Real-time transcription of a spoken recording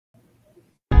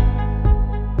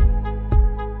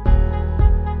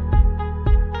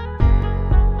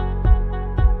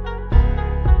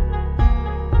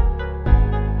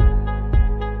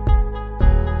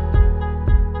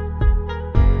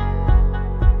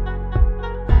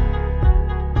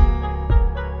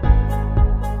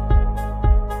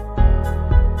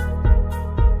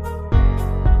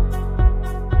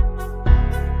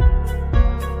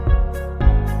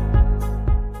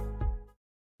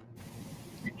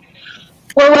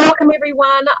Well, welcome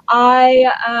everyone.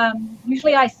 I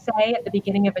usually I say at the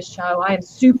beginning of a show, I am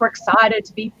super excited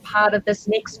to be part of this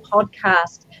next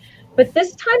podcast, but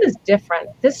this time is different.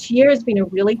 This year has been a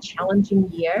really challenging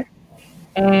year,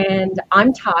 and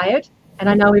I'm tired, and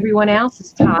I know everyone else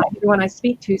is tired. Everyone I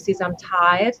speak to says I'm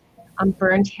tired, I'm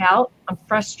burnt out, I'm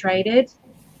frustrated,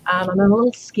 I'm a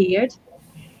little scared,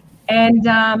 and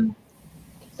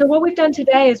so what we've done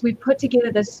today is we've put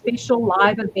together this special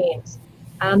live event.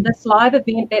 This live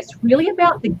event that's really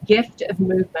about the gift of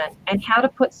movement and how to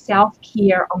put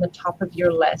self-care on the top of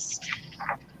your list.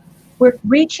 We're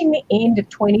reaching the end of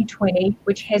 2020,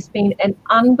 which has been an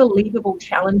unbelievable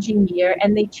challenging year,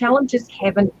 and the challenges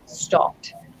haven't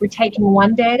stopped. We're taking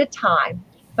one day at a time,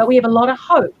 but we have a lot of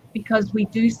hope because we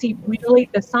do see really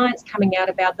the science coming out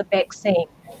about the vaccine.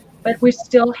 But we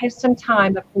still have some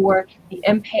time before the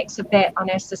impacts of that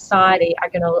on our society are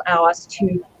going to allow us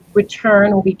to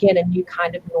return or begin a new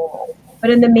kind of normal. But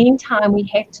in the meantime, we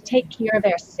have to take care of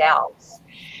ourselves.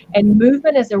 And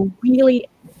movement is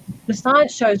the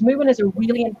science shows movement is a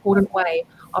really important way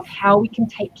of how we can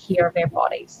take care of our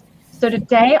bodies. So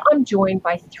today I'm joined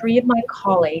by three of my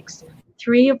colleagues,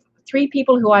 three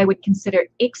people who I would consider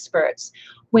experts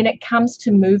when it comes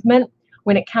to movement,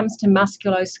 when it comes to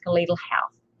musculoskeletal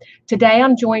health. Today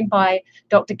I'm joined by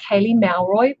Dr. Kayleigh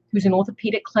Melroy, who's an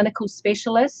orthopedic clinical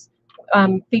specialist,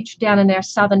 featured down in our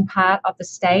southern part of the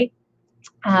state.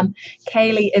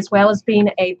 Kayleigh, as well as being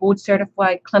a board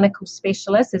certified clinical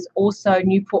specialist, is also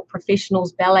Newport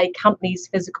Professionals Ballet Company's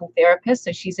physical therapist.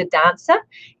 So she's a dancer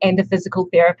and a physical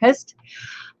therapist.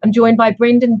 I'm joined by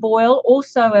Brendan Boyle,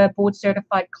 also a board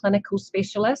certified clinical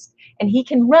specialist, and he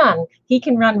can run. He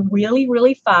can run really,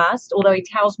 really fast, although he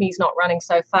tells me he's not running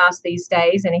so fast these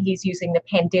days, and he's using the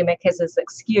pandemic as his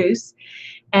excuse.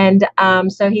 And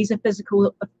so he's a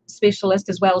physical specialist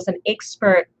as well as an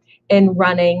expert in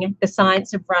running, the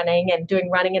science of running, and doing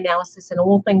running analysis and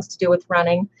all things to do with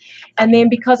running. And then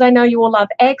because I know you all love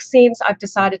accents, I've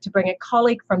decided to bring a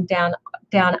colleague from down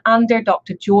under,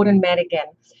 Dr. Jordan Madigan.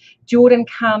 Jordan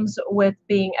comes with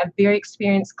being a very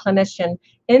experienced clinician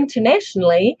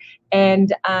internationally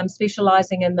and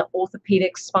specializing in the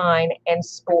orthopedic spine and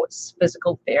sports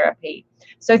physical therapy.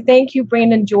 So thank you,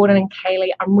 Brendan, Jordan, and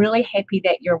Kayleigh. I'm really happy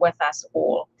that you're with us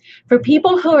all. For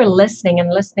people who are listening and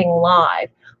listening live,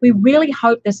 we really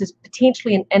hope this is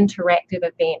potentially an interactive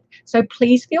event. So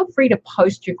please feel free to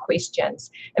post your questions.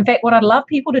 In fact, what I'd love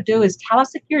people to do is tell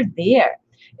us if you're there.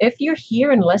 If you're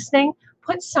here and listening,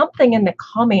 put something in the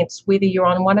comments, whether you're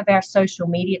on one of our social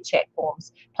media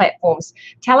platforms.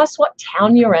 Tell us what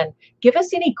town you're in. Give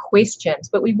us any questions,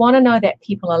 but we want to know that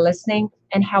people are listening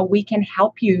and how we can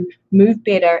help you move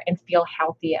better and feel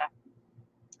healthier.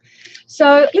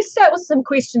 So let's start with some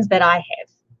questions that I have.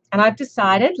 And I've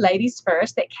decided, ladies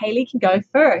first, that Kayleigh can go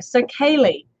first. So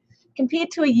Kayleigh, compared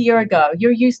to a year ago,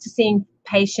 you're used to seeing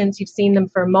patients, you've seen them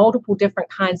for multiple different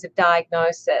kinds of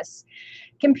diagnosis.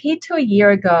 Compared to a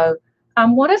year ago,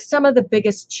 what are some of the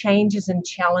biggest changes and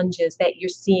challenges that you're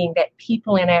seeing that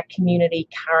people in our community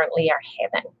currently are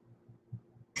having?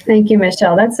 Thank you,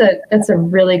 Michelle. That's a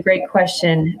really great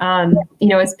question. You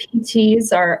know, as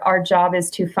PTs, our job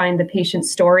is to find the patient's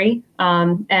story.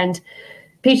 And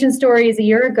patient stories a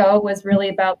year ago was really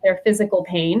about their physical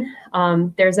pain.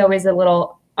 There's always a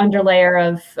little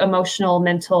underlayer of emotional,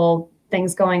 mental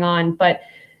things going on, but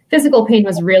physical pain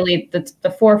was really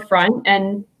the forefront,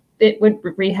 and it would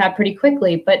rehab pretty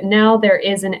quickly. But now there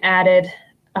is an added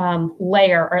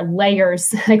layer, or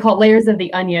layers, I call it layers of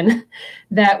the onion,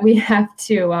 that we have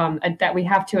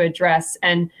to address.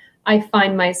 And I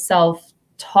find myself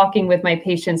talking with my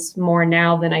patients more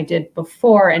now than I did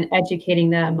before, and educating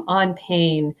them on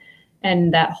pain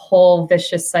and that whole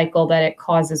vicious cycle that it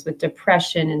causes with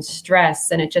depression and stress,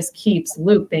 and it just keeps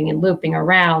looping and looping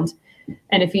around.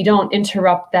 And if you don't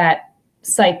interrupt that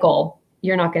cycle,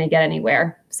 you're not going to get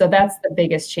anywhere. So that's the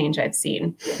biggest change I've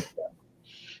seen.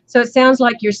 So it sounds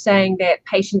like you're saying that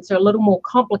patients are a little more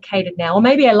complicated now, or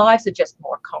maybe our lives are just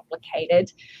more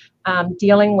complicated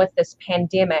dealing with this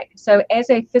pandemic. So as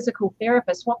a physical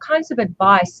therapist, what kinds of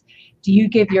advice do you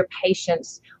give your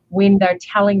patients when they're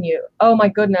telling you, oh my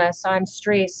goodness, I'm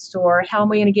stressed, or how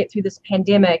am I going to get through this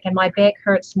pandemic and my back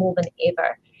hurts more than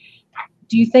ever?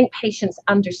 Do you think patients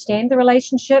understand the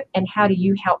relationship, and how do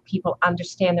you help people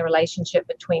understand the relationship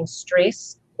between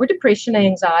stress or depression and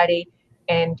anxiety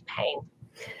and pain?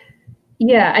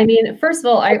 Yeah, I mean, first of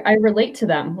all, I relate to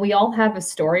them. We all have a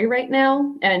story right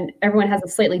now, and everyone has a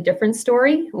slightly different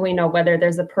story. We know whether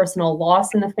there's a personal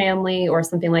loss in the family or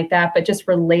something like that, but just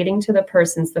relating to the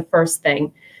person's the first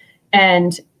thing.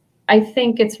 And I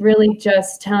think it's really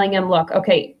just telling them, look,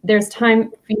 okay, there's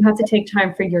time, you have to take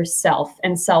time for yourself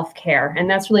and self-care. And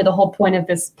that's really the whole point of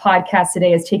this podcast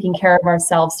today, is taking care of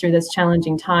ourselves through this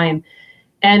challenging time.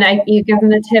 And you give them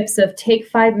the tips of take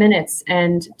 5 minutes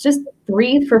and just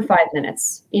breathe for 5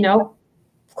 minutes, you know,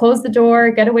 close the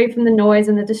door, get away from the noise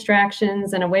and the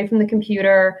distractions, and away from the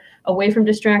computer, away from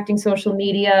distracting social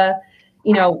media,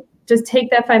 you know, just take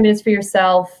that 5 minutes for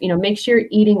yourself, you know, make sure you're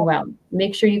eating well,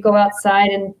 make sure you go outside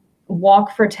and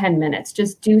walk for 10 minutes,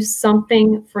 just do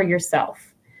something for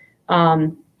yourself.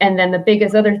 And then the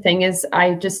biggest other thing is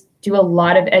I just do a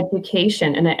lot of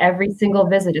education, and at every single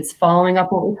visit, it's following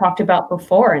up what we talked about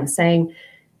before and saying,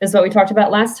 this is what we talked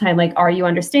about last time. Like, are you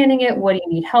understanding it? What do you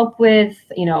need help with?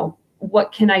 You know,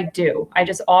 what can I do? I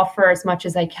just offer as much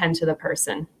as I can to the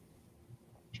person.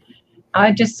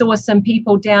 I just saw some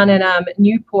people down in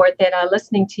Newport that are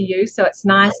listening to you. So it's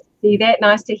nice to see that.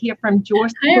 Nice to hear from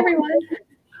George. Hi, everyone.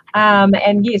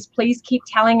 And yes, please keep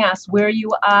telling us where you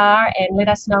are and let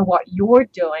us know what you're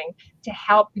doing to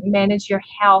help manage your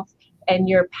health and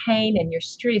your pain and your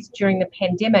stress during the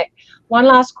pandemic. One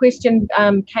last question,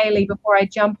 Kayleigh, before I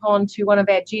jump on to one of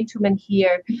our gentlemen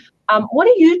here. What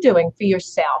are you doing for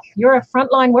yourself? You're a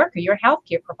frontline worker, you're a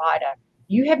healthcare provider.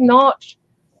 You have not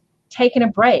taken a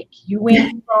break. You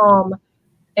went from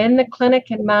in the clinic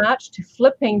in March to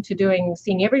flipping to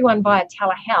seeing everyone via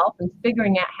telehealth and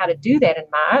figuring out how to do that in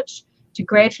March, to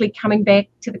gradually coming back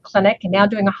to the clinic and now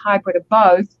doing a hybrid of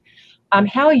both.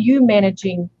 How are you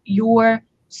managing your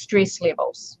stress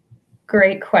levels?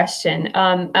 Great question.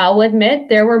 I'll admit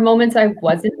there were moments I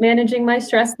wasn't managing my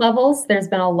stress levels. There's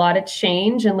been a lot of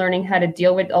change, and learning how to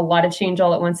deal with a lot of change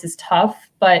all at once is tough.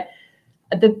 But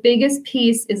the biggest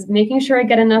piece is making sure I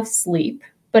get enough sleep.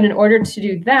 But in order to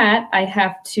do that, I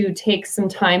have to take some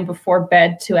time before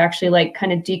bed to actually like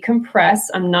kind of decompress.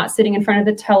 I'm not sitting in front of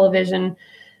the television,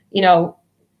 you know,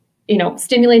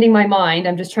 stimulating my mind.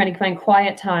 I'm just trying to find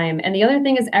quiet time. And the other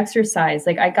thing is exercise.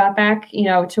 Like I got back, you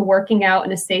know, to working out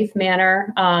in a safe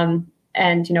manner.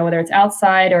 And, you know, whether it's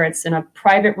outside or it's in a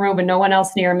private room with no one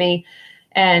else near me,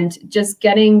 and just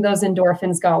getting those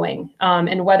endorphins going.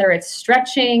 And whether it's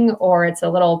stretching or it's a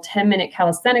little 10-minute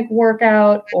calisthenic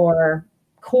workout or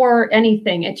core,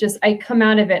 anything, I come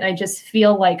out of it and I just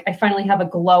feel like I finally have a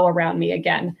glow around me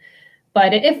again.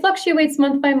 But it fluctuates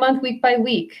month by month, week by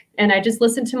week. And I just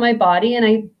listen to my body and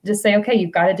I just say, okay,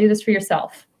 you've got to do this for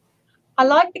yourself. I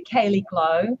like the Kayleigh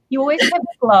glow. You always have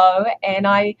a glow, and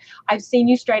I've seen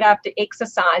you straight after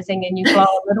exercising and you glow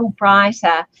a little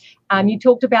brighter. You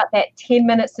talked about that 10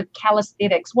 minutes of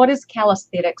calisthenics. What is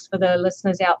calisthenics for the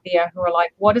listeners out there who are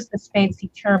like, what is this fancy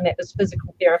term that this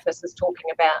physical therapist is talking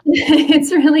about?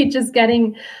 It's really just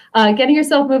getting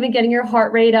yourself moving, getting your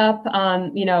heart rate up,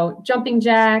 you know, jumping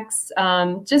jacks,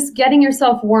 just getting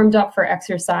yourself warmed up for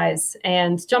exercise.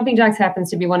 And jumping jacks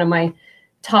happens to be one of my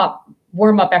top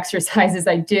warm-up exercises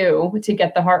I do to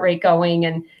get the heart rate going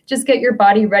and just get your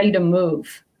body ready to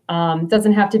move.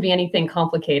 Doesn't have to be anything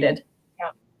complicated.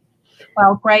 Yeah.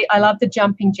 Well, great. I love the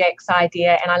jumping jacks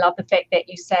idea, and I love the fact that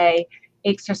you say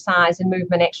exercise and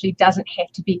movement actually doesn't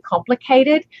have to be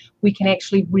complicated. We can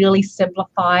actually really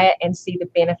simplify it and see the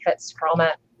benefits from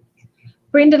it.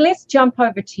 Brendan, let's jump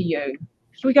over to you.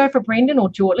 Should we go for Brendan or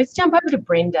George? Let's jump over to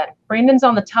Brendan. Brendan's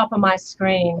on the top of my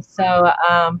screen, so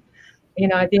you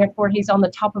know, therefore he's on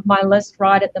the top of my list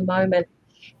right at the moment.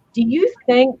 Do you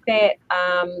think that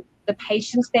the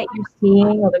patients that you're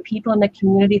seeing or the people in the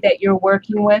community that you're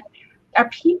working with, are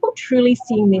people truly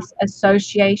seeing this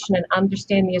association and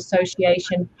understand the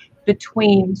association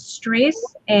between stress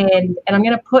and I'm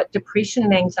going to put depression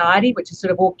and anxiety, which is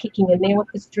sort of all kicking in there with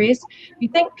the stress? Do you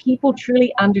think people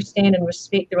truly understand and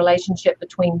respect the relationship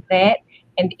between that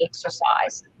and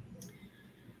exercise?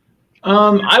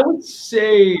 I would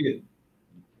say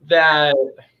that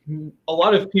a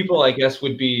lot of people, I guess,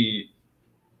 would be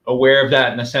aware of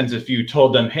that in the sense if you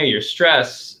told them, hey, your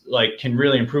stress like can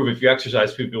really improve if you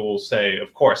exercise. People will say,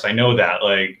 of course, I know that,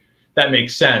 like that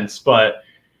makes sense. But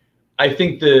I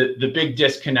think the big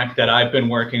disconnect that I've been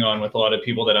working on with a lot of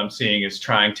people that I'm seeing is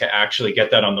trying to actually get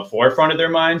that on the forefront of their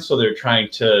minds. So they're trying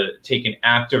to take an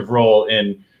active role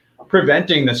in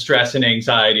preventing the stress and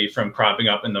anxiety from cropping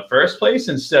up in the first place,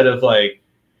 instead of like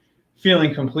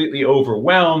feeling completely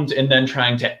overwhelmed and then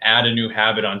trying to add a new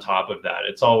habit on top of that.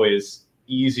 It's always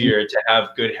easier to have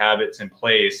good habits in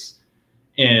place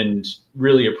and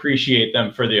really appreciate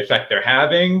them for the effect they're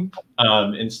having,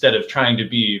 instead of trying to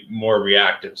be more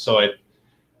reactive. So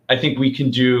I think we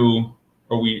can do,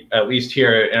 or we, at least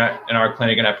here in our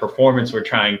clinic and at Performance, we're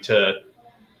trying to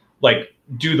like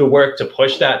do the work to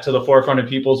push that to the forefront of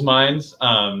people's minds.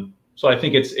 So I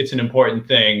think it's an important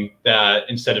thing that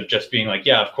instead of just being like,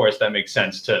 yeah, of course, that makes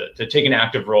sense, to take an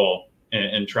active role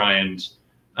and try and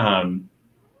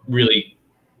really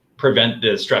prevent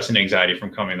the stress and anxiety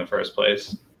from coming in the first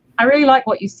place. I really like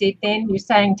what you said then. You're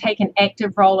saying take an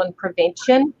active role in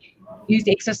prevention. Use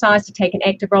exercise to take an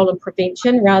active role in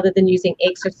prevention rather than using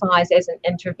exercise as an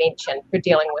intervention for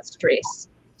dealing with stress.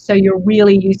 So you're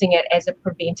really using it as a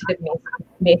preventative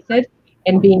method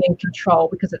and being in control,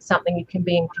 because it's something you can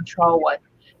be in control with.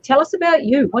 Tell us about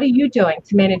you. What are you doing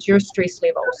to manage your stress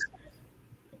levels?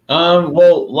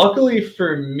 Well, luckily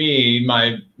for me,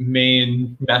 my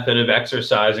main method of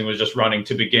exercising was just running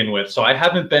to begin with. So I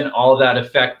haven't been all that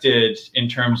affected in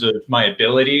terms of my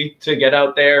ability to get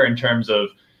out there, in terms of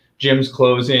gyms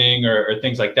closing or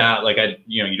things like that. Like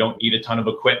you don't need a ton of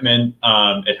equipment.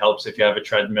 It helps if you have a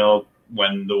treadmill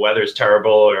when the weather's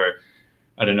terrible, or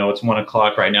I don't know, it's 1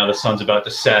 o'clock right now. The sun's about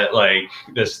to set like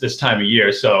this time of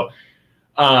year. So,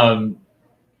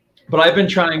 but I've been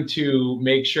trying to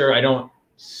make sure I don't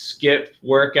skip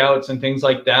workouts and things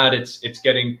like that. It's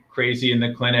getting crazy in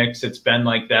the clinics. It's been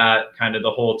like that kind of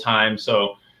the whole time.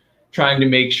 So trying to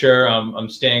make sure I'm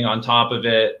staying on top of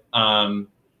it.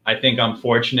 I think I'm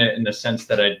fortunate in the sense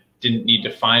that I didn't need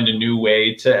to find a new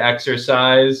way to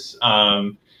exercise,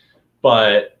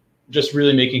 but just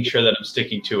really making sure that I'm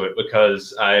sticking to it,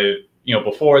 because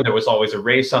before there was always a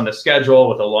race on the schedule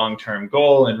with a long-term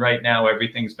goal. And right now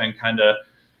everything's been kind of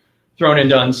thrown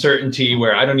into uncertainty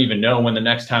where I don't even know when the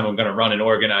next time I'm going to run an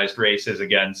organized race is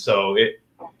again. So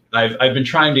I've been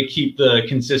trying to keep the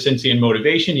consistency and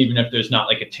motivation, even if there's not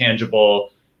like a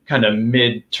tangible kind of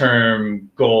midterm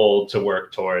goal to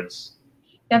work towards.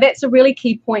 Now that's a really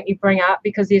key point you bring up,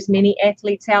 because there's many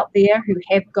athletes out there who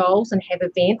have goals and have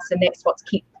events, and that's what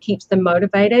keeps them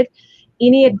motivated.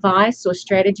 Any advice or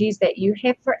strategies that you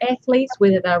have for athletes,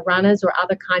 whether they're runners or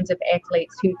other kinds of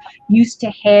athletes who used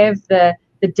to have the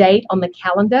date on the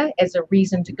calendar as a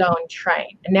reason to go and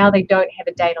train, and now they don't have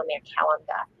a date on their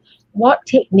calendar? What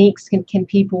techniques can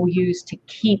people use to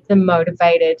keep them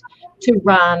motivated to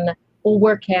run or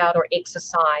work out or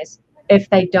exercise if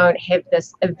they don't have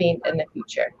this event in the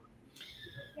future?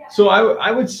 So I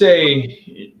would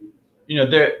say,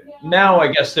 now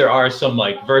I guess there are some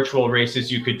like virtual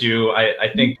races you could do. I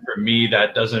think for me,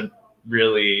 that doesn't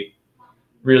really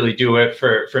do it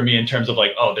for me in terms of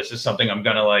like, oh, this is something I'm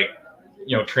gonna like,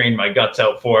 train my guts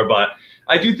out for. But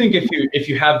I do think if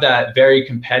you have that very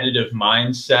competitive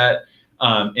mindset,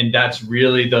 and that's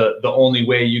really the only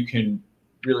way you can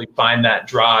really find that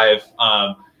drive.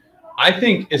 I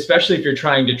think, especially if you're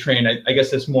trying to train, I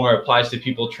guess this more applies to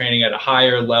people training at a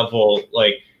higher level,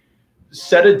 like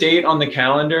set a date on the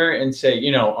calendar and say,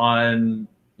 on,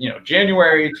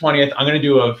 January 20th, I'm going to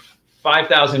do a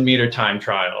 5,000 meter time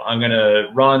trial. I'm going to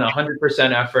run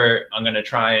 100% effort. I'm going to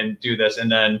try and do this.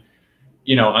 And then,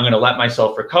 I'm going to let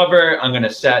myself recover. I'm going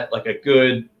to set like a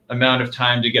good amount of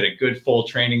time to get a good full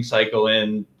training cycle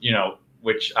in,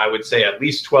 which I would say at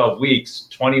least 12 weeks,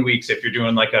 20 weeks if you're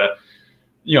doing like a,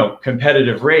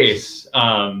 competitive race,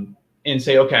 and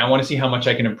say, okay, I want to see how much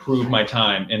I can improve my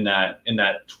time in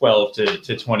that 12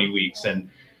 to 20 weeks. And,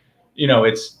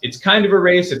 it's kind of a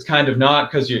race. It's kind of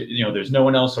not, because there's no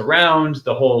one else around.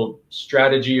 The whole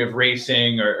strategy of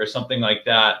racing or something like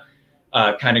that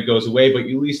kind of goes away, but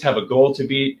you at least have a goal to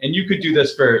beat. And you could do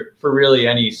this for really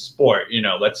any sport.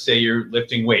 Let's say you're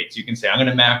lifting weights. You can say, I'm going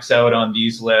to max out on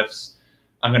these lifts.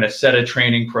 I'm going to set a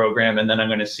training program, and then I'm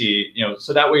going to see,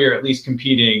 so that way you're at least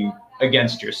competing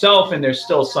against yourself, and there's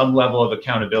still some level of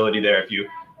accountability there if you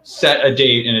set a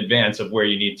date in advance of where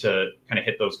you need to kind of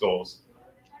hit those goals.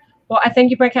 Well, I think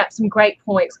you bring up some great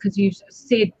points, because you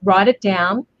said write it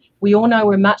down. We all know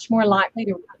we're much more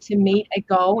likely to meet a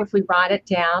goal if we write it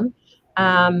down.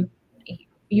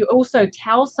 You also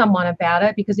tell someone about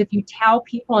it, because if you tell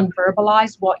people and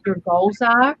verbalize what your goals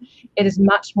are, it is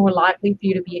much more likely for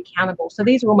you to be accountable. So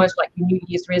these are almost like your New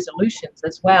Year's resolutions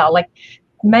as well. Like,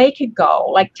 make a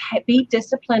goal, like be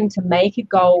disciplined to make a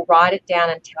goal, write it down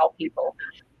and tell people.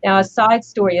 Now, a side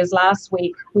story is last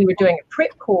week we were doing a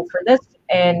prep call for this,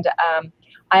 and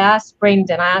I asked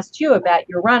Brendan, I asked you about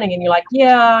your running, and you're like,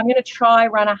 yeah, I'm going to try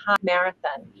run a half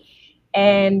marathon.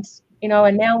 And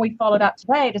and now we followed up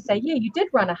today to say, yeah, you did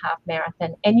run a half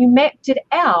marathon, and you mapped it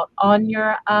out on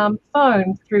your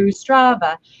phone through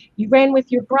Strava. You ran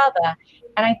with your brother.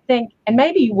 And I think, and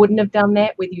maybe you wouldn't have done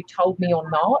that whether you told me or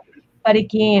not, but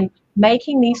again,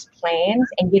 making these plans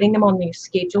and getting them on your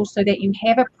schedule so that you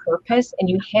have a purpose and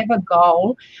you have a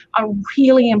goal are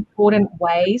really important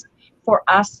ways for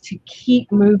us to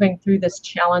keep moving through this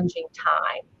challenging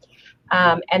time.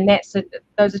 And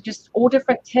those are just all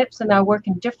different tips, and they'll work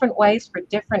in different ways for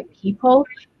different people.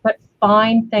 But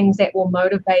find things that will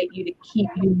motivate you to keep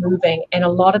you moving. And a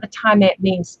lot of the time that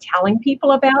means telling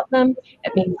people about them.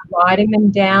 It means writing them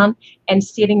down and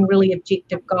setting really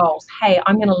objective goals. Hey,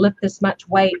 I'm going to lift this much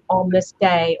weight on this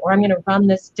day, or I'm going to run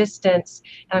this distance,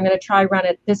 and I'm going to try run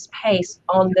at this pace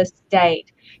on this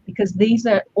date. Because these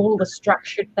are all the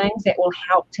structured things that will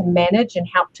help to manage and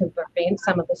help to prevent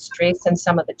some of the stress and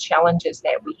some of the challenges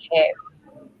that we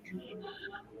have.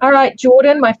 All right,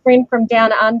 Jordan, my friend from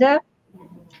down under.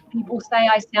 People say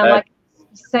I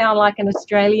sound like an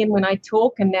Australian when I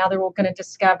talk, and now they're all going to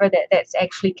discover that that's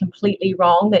actually completely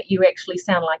wrong, that you actually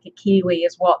sound like a Kiwi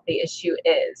is what the issue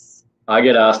is. I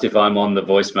get asked if I'm on the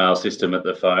voicemail system on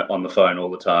the phone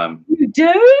all the time. You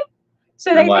do?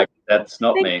 So I'm like, that's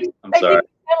not me. I'm sorry. You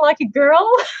sound like a girl?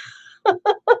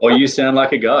 Or you sound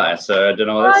like a guy, so I don't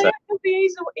know what that's saying. It could be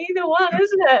either one,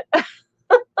 isn't it?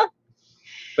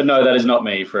 But no, that is not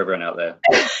me for everyone out there.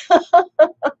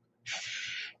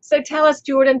 So tell us,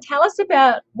 Jordan, tell us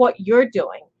about what you're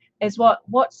doing.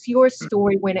 What's your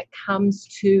story when it comes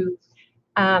to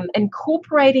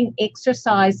incorporating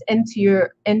exercise into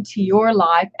your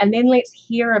life, and then let's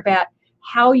hear about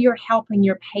how you're helping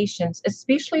your patients,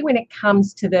 especially when it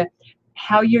comes to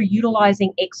how you're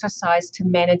utilizing exercise to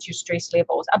manage your stress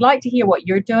levels. I'd like to hear what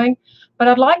you're doing, but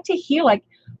I'd like to hear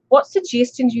what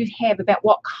suggestions you have about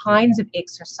what kinds of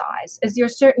exercise. Is there a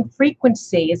certain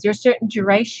frequency? Is there a certain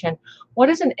duration? What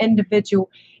is an individual?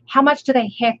 How much do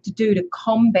they have to do to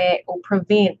combat or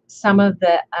prevent some of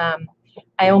the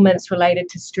ailments related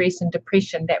to stress and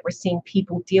depression that we're seeing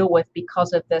people deal with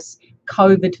because of this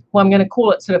COVID? Well, I'm going to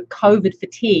call it sort of COVID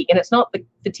fatigue. And it's not the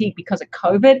fatigue because of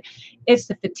COVID. It's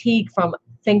the fatigue from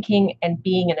thinking and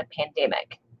being in a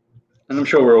pandemic. And I'm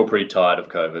sure we're all pretty tired of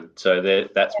COVID, so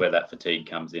that's where that fatigue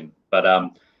comes in. But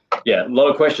yeah, a lot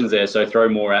of questions there, so throw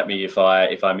more at me if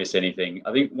I miss anything.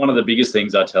 I think one of the biggest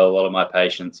things I tell a lot of my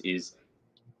patients is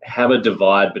have a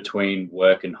divide between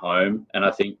work and home. And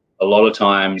I think a lot of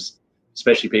times,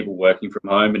 especially people working from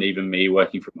home, and even me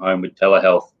working from home with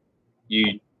telehealth,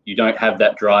 you don't have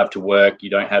that drive to work. You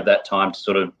don't have that time to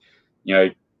sort of,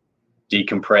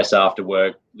 decompress after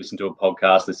work, listen to a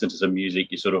podcast, listen to some music.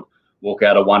 You sort of walk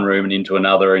out of one room and into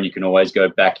another, and you can always go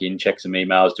back in, check some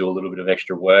emails, do a little bit of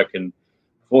extra work. And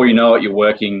before you know it, you're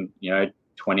working,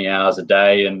 20 hours a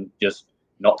day and just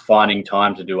not finding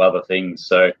time to do other things.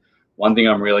 So one thing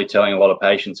I'm really telling a lot of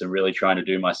patients and really trying to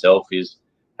do myself is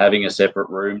having a separate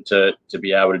room to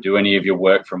be able to do any of your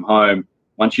work from home.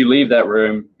 Once you leave that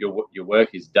room, your work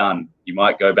is done. You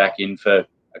might go back in for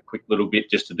a quick little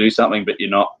bit just to do something, but you're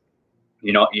not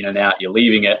in and out, you're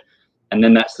leaving it. And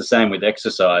then that's the same with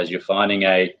exercise. You're finding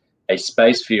a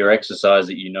space for your exercise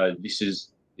that this is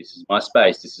my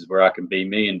space. This is where I can be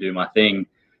me and do my thing.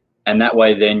 And that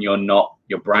way then your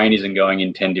brain isn't going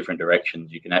in 10 different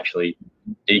directions. You can actually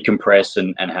decompress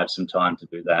and have some time to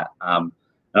do that. And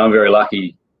I'm very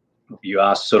lucky. You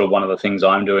asked sort of one of the things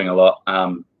I'm doing a lot.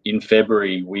 In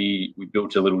February, we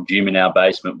built a little gym in our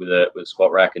basement with a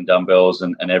squat rack and dumbbells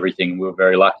and everything. We were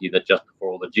very lucky that just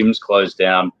before all the gyms closed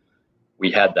down, we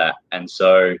had that. And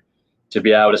so to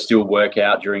be able to still work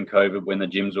out during COVID when the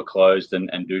gyms were closed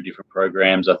and do different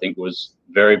programs, I think was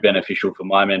very beneficial for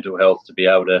my mental health, to be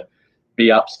able to be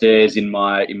upstairs in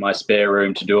my spare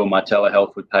room to do all my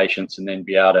telehealth with patients, and then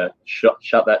be able to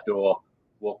shut that door,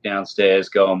 walk downstairs,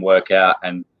 go and work out,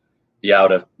 and be able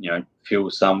to, feel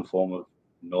some form of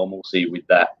normalcy with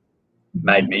that.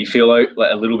 Made me feel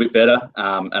a little bit better.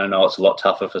 And I know it's a lot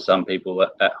tougher for some people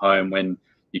at home when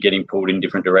you're getting pulled in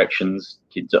different directions,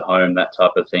 kids at home, that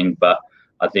type of thing. But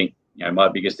I think, my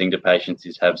biggest thing to patients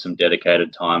is have some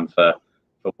dedicated time for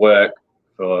work,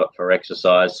 for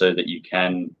exercise, so that you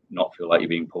can not feel like you're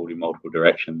being pulled in multiple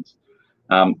directions.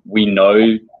 We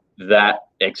know that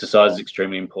exercise is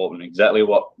extremely important. Exactly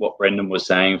what Brendan was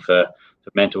saying for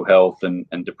mental health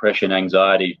and depression,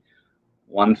 anxiety.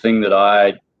 One thing that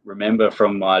I remember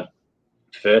from my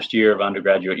first year of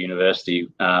undergraduate university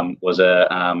was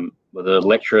a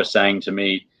lecturer saying to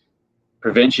me,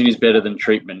 prevention is better than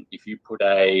treatment. If you put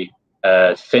a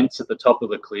fence at the top of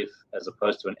the cliff as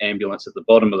opposed to an ambulance at the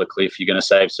bottom of the cliff, you're going to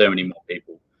save so many more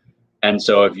people. And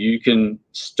so if you can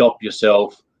stop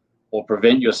yourself or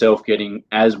prevent yourself getting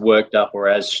as worked up or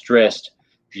as stressed,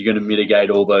 you're going to mitigate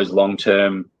all those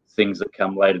long-term things that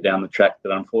come later down the track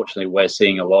that unfortunately we're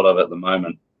seeing a lot of at the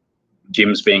moment.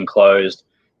 Gyms being closed,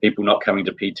 people not coming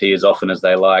to PT as often as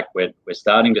they like. We're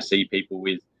starting to see people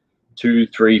with 2,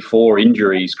 3, 4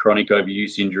 injuries, chronic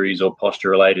overuse injuries or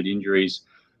posture-related injuries,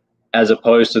 as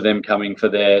opposed to them coming for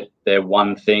their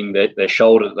one thing, their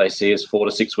shoulder that they see us 4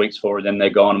 to 6 weeks for, and then they're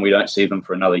gone and we don't see them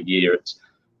for another year. It's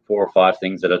 4 or 5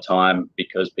 things at a time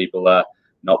because people are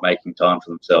not making time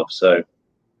for themselves. So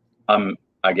I'm,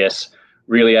 I guess,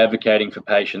 really advocating for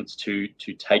patients to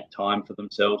take time for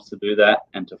themselves to do that,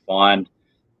 and to find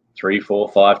 3,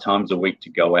 4, 5 times a week to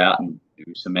go out and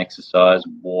do some exercise,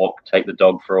 walk, take the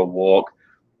dog for a walk,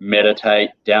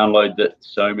 meditate, download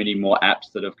so many more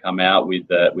apps that have come out with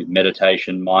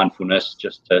meditation, mindfulness,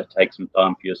 just to take some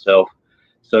time for yourself,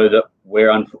 so that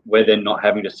where they're not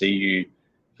having to see you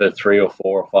for 3 or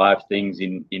 4 or 5 things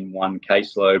in one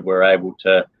caseload, we're able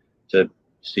to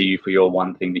see you for your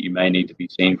one thing that you may need to be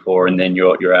seen for, and then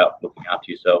you're out looking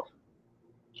after yourself.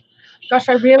 Gosh,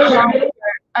 I really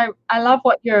love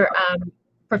what your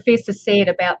professor said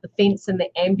about the fence and the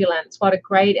ambulance. What a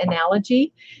great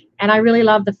analogy. And I really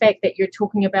love the fact that you're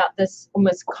talking about this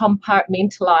almost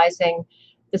compartmentalizing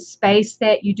the space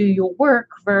that you do your work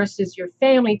versus your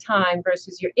family time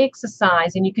versus your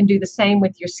exercise. And you can do the same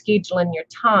with your schedule and your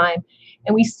time.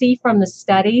 And we see from the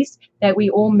studies that we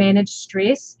all manage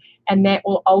stress, and that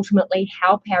will ultimately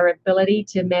help our ability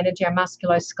to manage our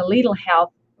musculoskeletal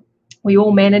health. We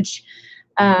all manage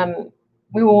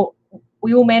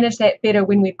we all manage that better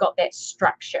when we've got that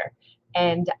structure.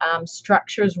 And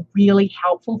structure is really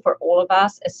helpful for all of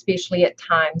us, especially at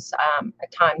times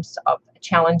of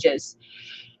challenges.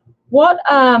 What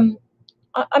I'm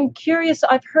curious,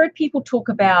 I've heard people talk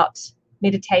about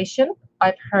meditation.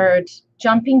 I've heard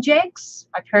jumping jacks.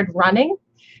 I've heard running.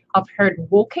 I've heard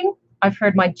walking. I've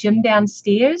heard my gym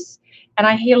downstairs. And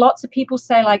I hear lots of people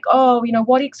say, like, oh, you know,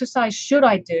 what exercise should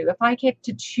I do? If I had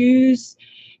to choose,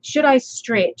 should I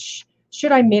stretch?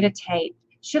 Should I meditate?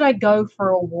 Should I go for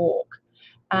a walk?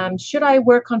 Should I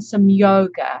work on some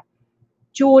yoga?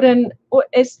 Jordan,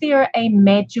 is there a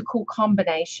magical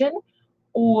combination?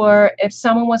 Or if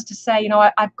someone was to say, you know,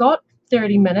 I've got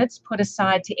 30 minutes put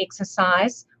aside to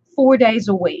exercise 4 days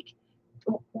a week,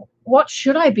 what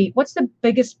should I be? What's the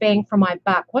biggest bang for my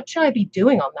buck? What should I be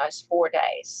doing on those 4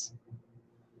 days?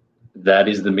 That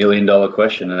is the $1 million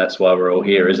question, and that's why we're all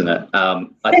here, isn't it?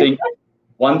 I think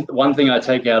one thing I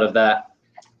take out of that,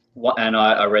 and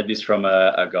I read this from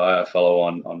a guy I follow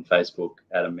on Facebook,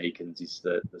 Adam Meekins, he's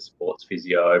the sports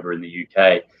physio over in the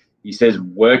UK. He says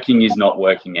working is not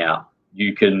working out.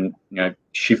 You can,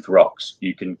 shift rocks,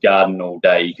 you can garden all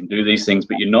day, you can do these things,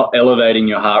 but you're not elevating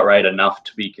your heart rate enough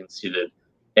to be considered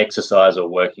exercise or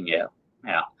working out.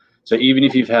 So even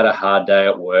if you've had a hard day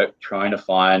at work, trying to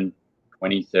find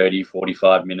 20, 30,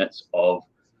 45 minutes of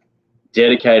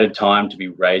dedicated time to be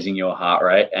raising your heart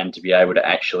rate and to be able to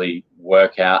actually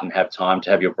work out and have time to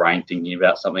have your brain thinking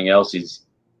about something else is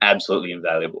absolutely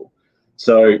invaluable.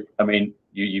 So, I mean,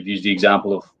 you've used the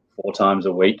example of 4 times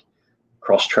a week.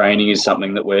 Cross training is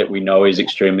something that we know is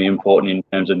extremely important in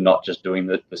terms of not just doing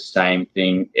the same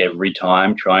thing every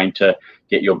time, trying to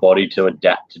get your body to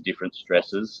adapt to different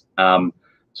stresses.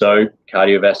 So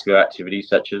cardiovascular activities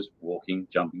such as walking,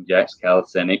 jumping jacks,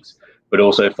 calisthenics, but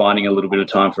also finding a little bit of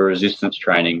time for resistance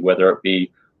training, whether it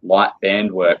be light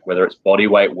band work, whether it's body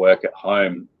weight work at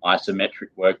home, isometric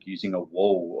work using a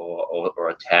wall or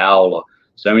a towel, or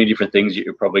so many different things that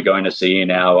you're probably going to see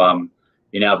in our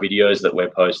videos that we're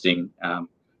posting.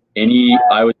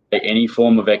 I would say any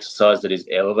form of exercise that is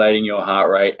elevating your heart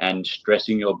rate and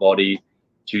stressing your body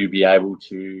to be able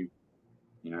to,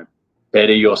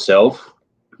 better yourself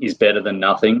is better than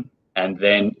nothing. And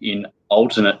then in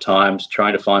alternate times,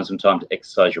 trying to find some time to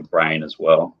exercise your brain as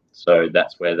well. So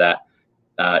that's where that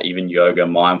even yoga,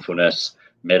 mindfulness,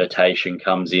 meditation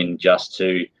comes in, just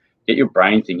to get your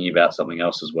brain thinking about something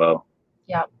else as well.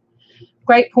 Yeah.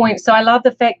 Great point. So I love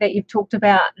the fact that you've talked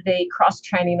about the cross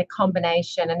training, the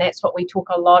combination, and that's what we talk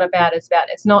a lot about.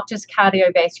 It's not just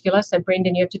cardiovascular. So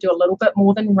Brendan, you have to do a little bit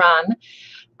more than run.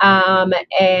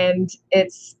 And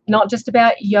it's not just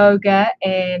about yoga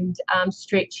and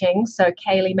stretching. So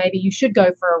Kayleigh, maybe you should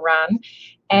go for a run.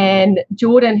 And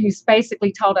Jordan, who's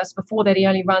basically told us before that he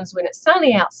only runs when it's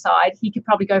sunny outside, he could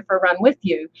probably go for a run with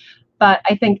you. But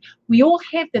I think we all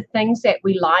have the things that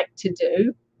we like to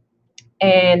do.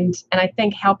 And I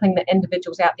think helping the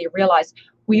individuals out there realize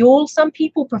some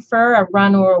people prefer a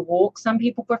run or a walk. Some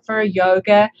people prefer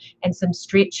yoga and some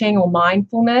stretching or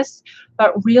mindfulness,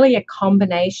 but really a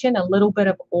combination, a little bit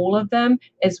of all of them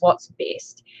is what's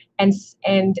best.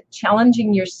 And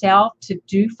challenging yourself to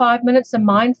do 5 minutes of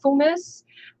mindfulness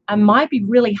might be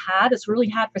really hard. It's really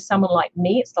hard for someone like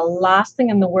me. It's the last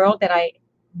thing in the world that I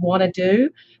want to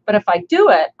do. But if I do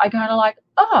it, I kind of like,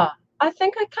 I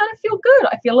think I kind of feel good.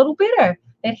 I feel a little better.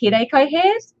 That headache I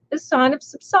had is kind of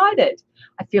subsided.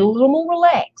 I feel a little more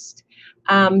relaxed.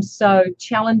 So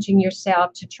challenging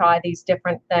yourself to try these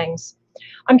different things.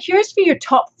 I'm curious for your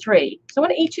top 3. So I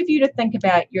want each of you to think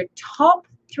about your top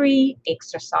 3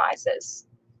 exercises.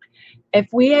 If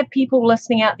we have people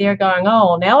listening out there going,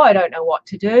 oh, now I don't know what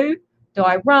to do. Do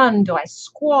I run? Do I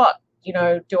squat? You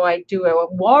know, do I do a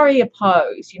warrior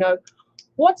pose? You know,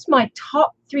 what's my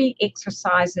top 3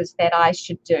 exercises that I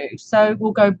should do? So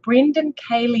we'll go Brendan,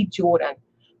 Kayleigh, Jordan.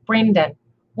 Brendan,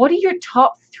 what are your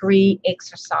top 3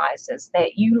 exercises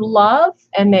that you love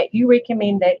and that you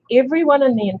recommend that everyone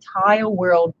in the entire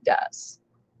world does?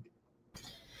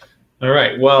 All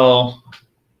right. Well,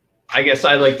 I guess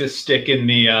I like to stick in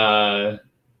the,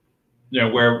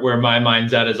 where my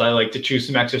mind's at is I like to choose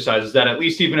some exercises that at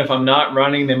least even if I'm not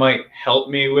running, they might help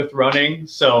me with running.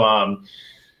 So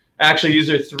actually, these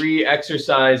are 3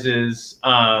 exercises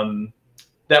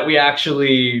that we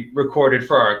actually recorded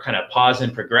for our kind of pause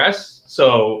and progress.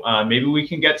 So maybe we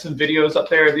can get some videos up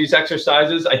there of these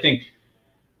exercises. I think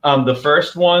the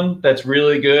first one that's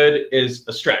really good is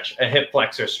a stretch, a hip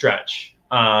flexor stretch.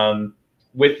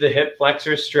 With the hip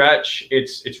flexor stretch,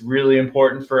 it's really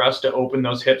important for us to open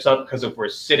those hips up, because if we're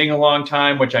sitting a long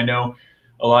time, which I know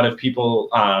a lot of people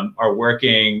are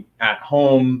working at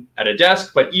home at a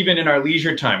desk, but even in our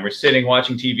leisure time, we're sitting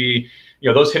watching TV,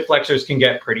 those hip flexors can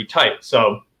get pretty tight.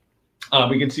 So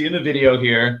we can see in the video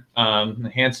here,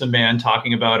 the handsome man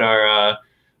talking about our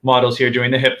models here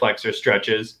doing the hip flexor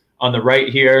stretches. On the right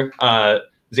here,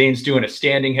 Zane's doing a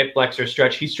standing hip flexor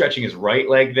stretch. He's stretching his right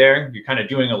leg there. You're kind of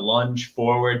doing a lunge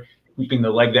forward, keeping the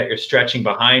leg that you're stretching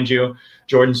behind you.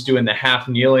 Jordan's doing the half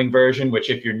kneeling version, which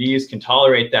if your knees can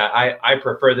tolerate that, I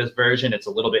prefer this version. It's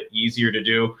a little bit easier to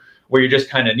do, where you're just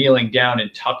kind of kneeling down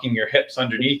and tucking your hips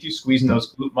underneath you, squeezing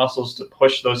those glute muscles to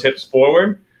push those hips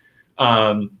forward.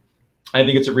 I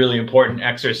think it's a really important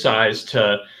exercise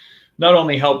to not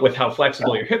only help with how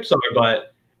flexible your hips are,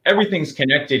 but everything's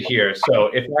connected here. So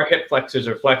if our hip flexors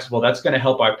are flexible, that's going to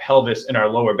help our pelvis and our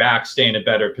lower back stay in a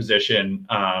better position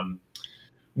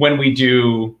when we're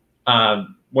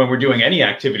doing any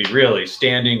activity, really,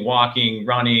 standing, walking,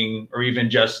 running, or even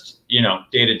just,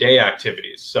 day-to-day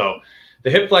activities. So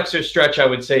the hip flexor stretch, I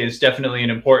would say, is definitely an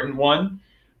important one.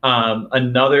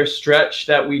 Another stretch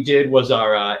that we did was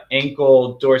our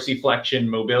ankle dorsiflexion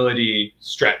mobility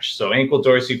stretch. So ankle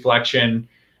dorsiflexion,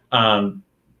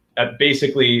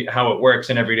 basically how it works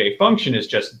in everyday function is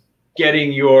just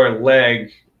getting your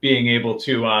leg being able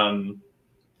to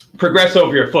progress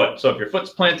over your foot. So if your foot's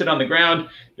planted on the ground,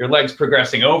 your leg's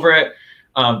progressing over it.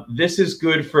 This is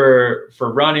good for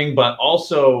running, but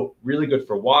also really good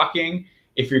for walking.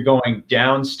 If you're going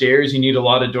downstairs, you need a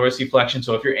lot of dorsiflexion.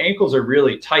 So if your ankles are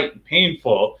really tight and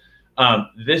painful,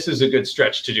 this is a good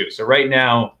stretch to do. So right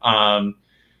now,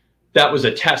 that was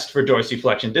a test for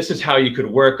dorsiflexion. This is how you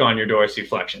could work on your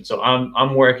dorsiflexion. So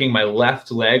I'm working my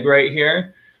left leg right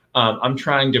here. I'm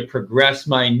trying to progress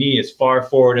my knee as far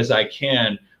forward as I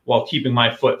can while keeping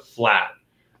my foot flat.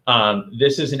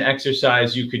 This is an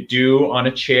exercise you could do on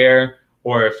a chair,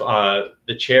 or if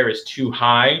the chair is too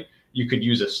high, you could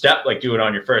use a step, like do it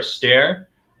on your first stair.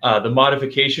 The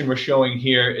modification we're showing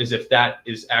here is if that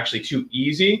is actually too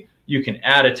easy, you can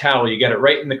add a towel. You get it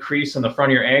right in the crease on the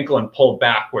front of your ankle and pull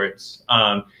backwards.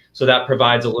 So that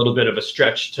provides a little bit of a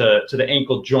stretch to the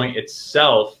ankle joint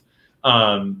itself,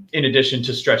 in addition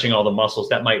to stretching all the muscles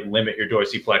that might limit your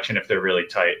dorsiflexion if they're really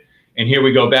tight. And here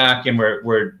we go back and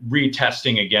we're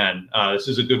retesting again. This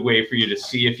is a good way for you to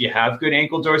see if you have good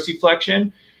ankle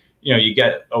dorsiflexion. You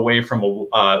get away from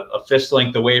a fist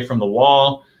length away from the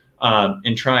wall,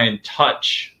 and try and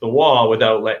touch the wall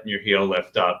without letting your heel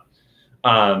lift up.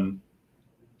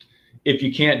 If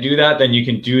you can't do that, then you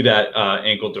can do that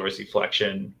ankle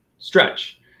dorsiflexion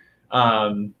stretch.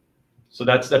 So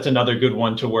that's another good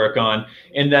one to work on.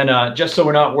 And then just so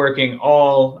we're not working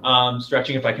all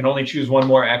stretching, if I can only choose one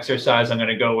more exercise, I'm going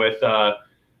to go with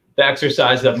the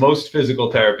exercise that most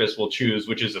physical therapists will choose,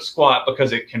 which is a squat,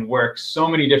 because it can work so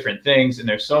many different things, and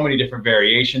there's so many different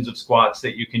variations of squats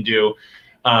that you can do.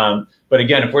 But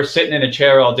again, if we're sitting in a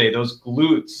chair all day, those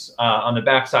glutes on the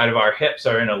backside of our hips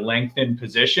are in a lengthened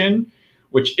position,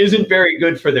 which isn't very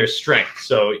good for their strength.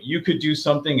 So you could do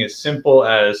something as simple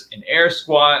as an air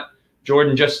squat.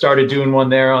 Jordan just started doing one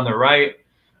there on the right.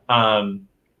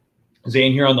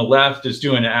 Zane here on the left is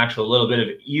doing an actual little bit of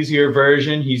an easier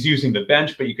version. He's using the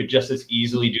bench, but you could just as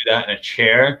easily do that in a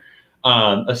chair,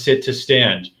 a sit to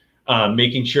stand,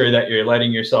 making sure that you're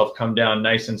letting yourself come down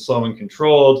nice and slow and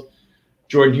controlled.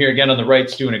 Jordan here again on the right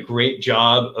is doing a great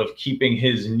job of keeping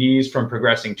his knees from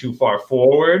progressing too far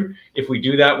forward. If we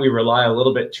do that, we rely a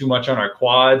little bit too much on our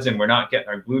quads and we're not getting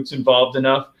our glutes involved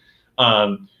enough.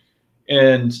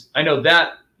 And I know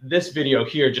that this video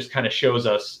here just kind of shows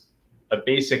us a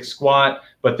basic squat,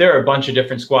 but there are a bunch of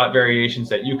different squat variations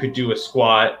that you could do a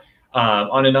squat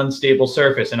on an unstable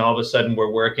surface, and all of a sudden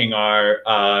we're working our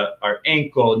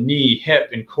ankle, knee, hip,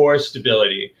 and core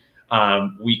stability.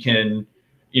 We can,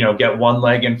 you know, get one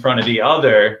leg in front of the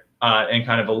other in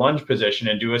kind of a lunge position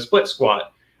and do a split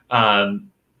squat.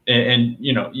 And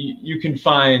you know, you can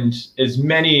find as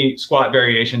many squat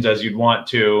variations as you'd want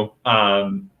to.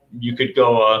 You could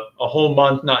go a whole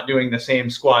month not doing the same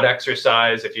squat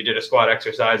exercise if you did a squat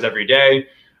exercise every day.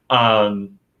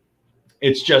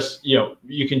 It's just, you know,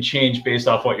 you can change based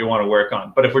off what you want to work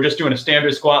on. But if we're just doing a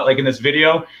standard squat like in this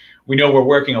video, we know we're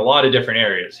working a lot of different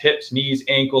areas: hips, knees,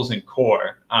 ankles, and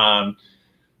core.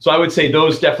 So I would say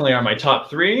those definitely are my top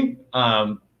three.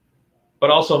 But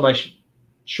also my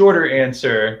shorter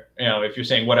answer, you know, if you're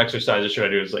saying what exercises should I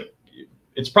do, is like,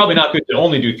 it's probably not good to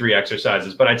only do 3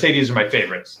 exercises, but I'd say these are my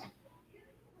favorites.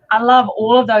 I love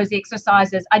all of those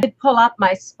exercises. I did pull up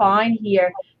my spine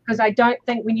here because I don't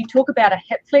think when you talk about a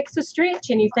hip flexor stretch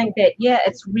and you think that, yeah,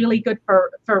 it's really good for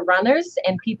runners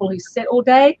and people who sit all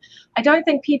day, I don't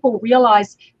think people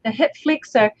realize the hip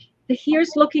flexor,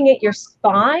 here's looking at your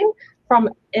spine from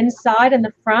inside and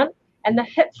the front, and the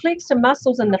hip flexor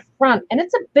muscles in the front, and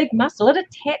it's a big muscle. It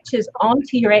attaches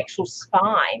onto your actual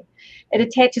spine. It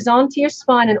attaches onto your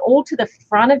spine and all to the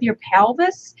front of your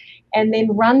pelvis, and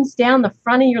then runs down the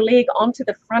front of your leg onto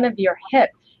the front of your hip.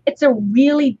 It's a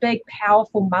really big,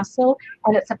 powerful muscle,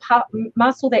 and it's a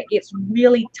muscle that gets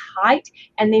really tight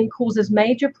and then causes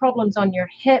major problems on your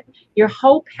hip, your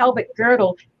whole pelvic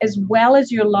girdle, as well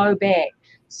as your low back.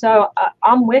 So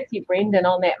I'm with you, Brendan,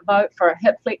 on that vote for a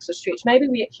hip flexor stretch. Maybe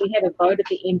we actually have a vote at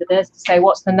the end of this to say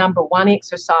what's the #1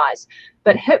 exercise.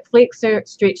 But hip flexor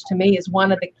stretch to me is one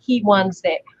of the key ones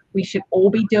that we should all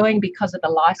be doing because of the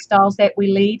lifestyles that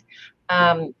we lead.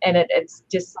 And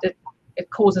it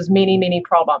causes many, many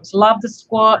problems. Love the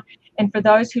squat. And for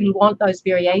those who want those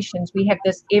variations, we have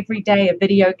this every day a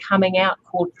video coming out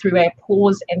called Through Our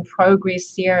Pause and Progress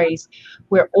series,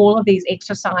 where all of these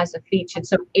exercises are featured.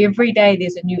 So every day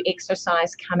there's a new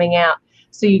exercise coming out.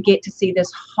 So you get to see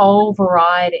this whole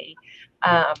variety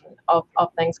of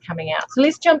things coming out. So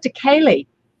let's jump to Kayleigh.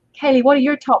 Kayleigh, what are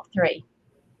your top 3?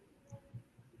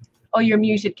 Oh, you're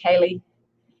muted, Kayleigh.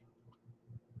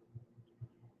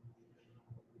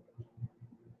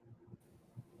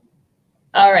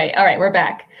 All right, we're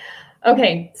back.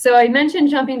 Okay, so I mentioned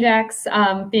jumping jacks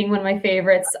being one of my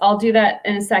favorites. I'll do that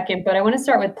in a second, but I want to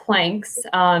start with planks.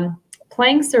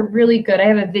 Planks are really good. I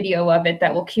have a video of it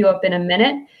that will queue up in a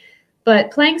minute, but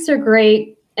planks are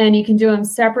great, and you can do them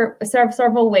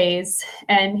several ways.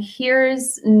 And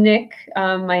here's Nick,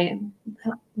 my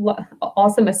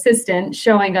awesome assistant,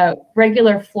 showing a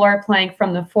regular floor plank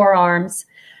from the forearms.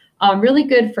 Really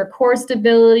good for core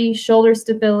stability, shoulder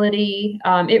stability.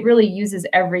 It really uses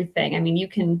everything. I mean, you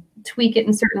can tweak it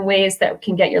in certain ways that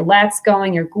can get your lats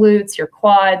going, your glutes, your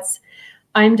quads.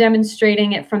 I'm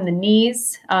demonstrating it from the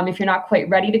knees if you're not quite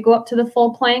ready to go up to the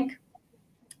full plank.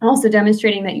 Also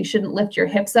demonstrating that you shouldn't lift your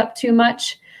hips up too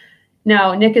much.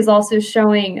 Now, Nick is also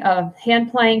showing a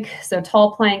hand plank, so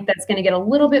tall plank that's going to get a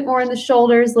little bit more in the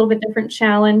shoulders, a little bit different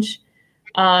challenge.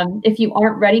 If you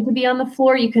aren't ready to be on the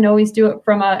floor, you can always do it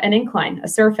from an incline, a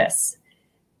surface,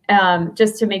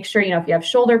 just to make sure, you know, if you have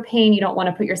shoulder pain, you don't want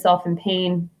to put yourself in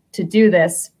pain to do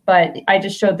this. But I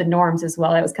just showed the norms as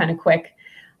well. That was kind of quick.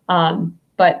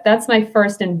 But that's my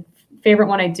first and favorite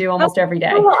one I do almost every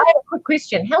day. Oh, I have a quick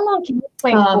question. How long can you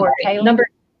plank for, Kayleigh?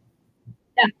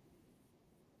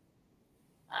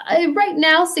 Right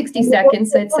now, 60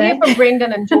 seconds, I'd say. We'll hear from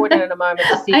Brendan and Jordan in a moment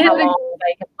to see how long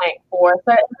they can plank for.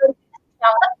 So,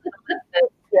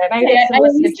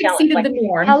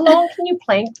 how long can you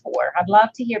plank for? I'd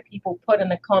love to hear people put in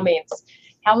the comments.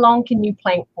 How long can you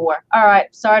plank for? All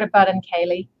right. Sorry to butt in,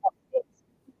 Kayleigh.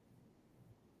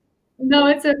 No,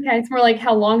 it's okay. It's more like,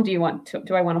 how long do I want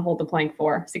to hold the plank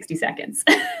for? 60 seconds.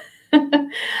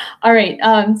 All right.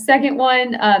 Second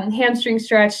one, hamstring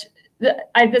stretch.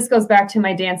 This goes back to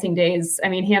my dancing days. I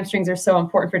mean, hamstrings are so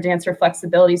important for dancer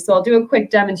flexibility. So I'll do a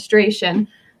quick demonstration.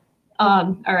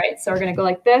 All right, so we're gonna go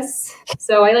like this.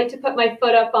 So I like to put my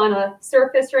foot up on a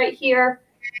surface right here.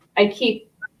 I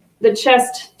keep the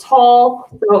chest tall,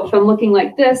 so if I'm looking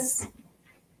like this,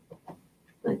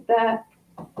 like that,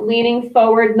 leaning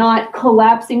forward, not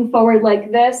collapsing forward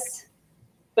like this,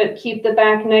 but keep the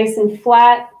back nice and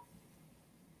flat,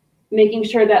 making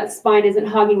sure that spine isn't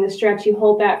hugging the stretch. You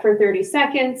hold that for 30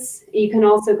 seconds. You can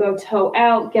also go toe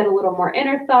out, get a little more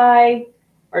inner thigh,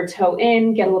 or toe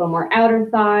in, get a little more outer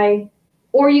thigh,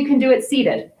 or you can do it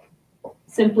seated,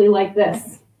 simply like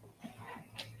this.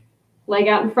 Leg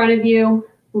out in front of you,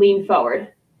 lean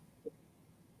forward.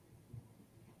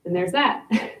 And there's that.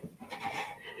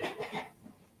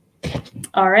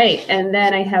 All right, and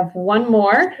then I have one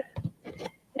more,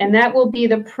 and that will be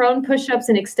the prone push-ups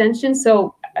and extensions.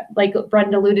 So like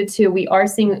Brendan alluded to, we are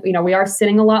seeing, we are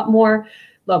sitting a lot more,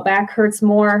 low back hurts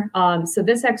more. So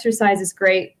this exercise is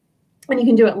great, and you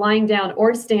can do it lying down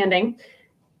or standing.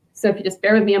 So if you just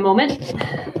bear with me a moment,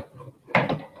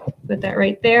 put that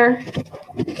right there,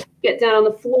 get down on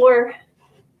the floor,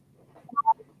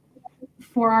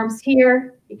 forearms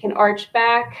here, you can arch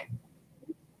back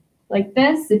like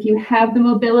this. If you have the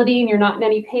mobility and you're not in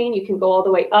any pain, you can go all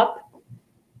the way up.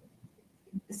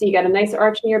 So you got a nice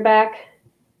arch in your back,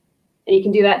 and you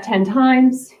can do that 10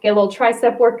 times. Get a little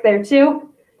tricep work there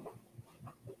too.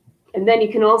 And then you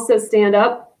can also stand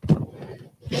up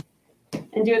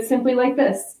and do it simply like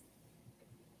this.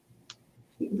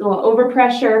 A little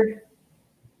overpressure,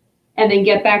 and then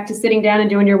get back to sitting down and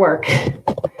doing your work.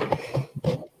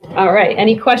 All right,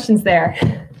 any questions there?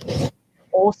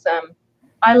 Awesome.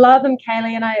 I love them,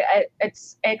 Kayleigh, and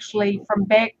it's actually from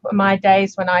back in my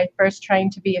days when I first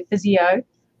trained to be a physio,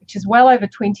 which is well over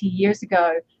 20 years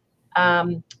ago.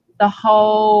 The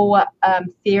whole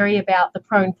theory about the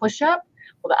prone push-up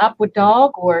or the upward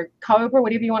dog or cobra,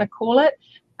 whatever you want to call it,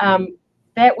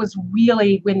 that was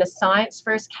really when the science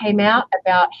first came out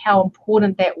about how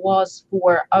important that was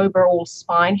for overall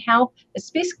spine health,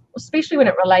 especially when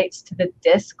it relates to the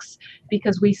discs,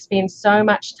 because we spend so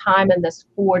much time in this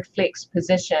forward flex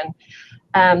position.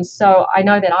 So I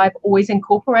know that I've always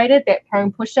incorporated that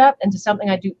prone push-up into something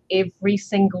I do every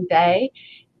single day.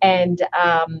 And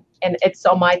it's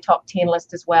on my top 10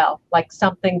 list as well, like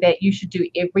something that you should do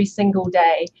every single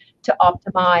day to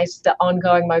optimize the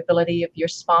ongoing mobility of your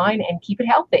spine and keep it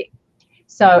healthy.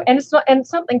 So, and it's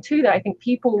something too that I think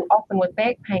people often with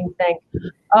back pain think,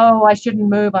 oh, I shouldn't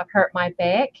move, I've hurt my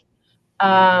back.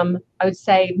 I would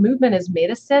say movement is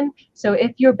medicine. So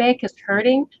if your back is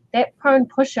hurting, that prone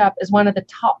push-up is one of the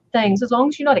top things, as long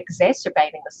as you're not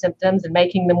exacerbating the symptoms and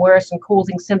making them worse and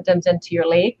causing symptoms into your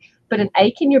leg. But an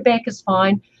ache in your back is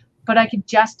fine. But I could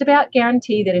just about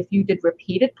guarantee that if you did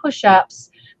repeated push-ups,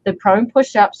 the prone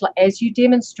push-ups, as you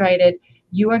demonstrated,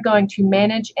 you are going to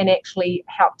manage and actually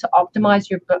help to optimize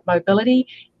your mobility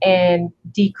and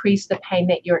decrease the pain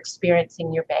that you're experiencing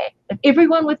in your back. If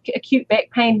everyone with acute back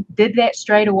pain did that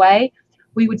straight away,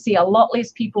 we would see a lot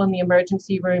less people in the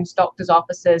emergency rooms, doctors'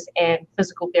 offices, and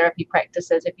physical therapy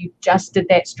practices if you just did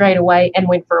that straight away and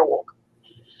went for a walk.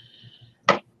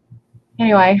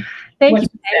 Anyway, thank you,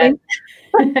 Kayleigh.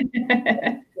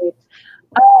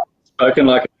 Spoken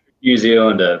like a New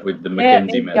Zealander with the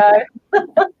Mackenzie method.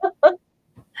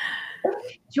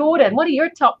 Jordan, what are your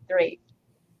top 3?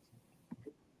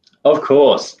 Of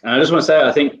course. And I just want to say,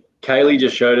 I think Kayleigh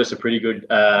just showed us a pretty good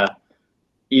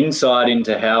insight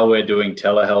into how we're doing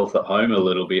telehealth at home a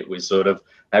little bit. We're sort of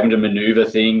having to maneuver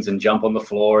things and jump on the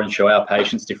floor and show our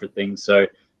patients different things. So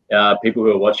people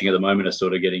who are watching at the moment are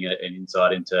sort of getting an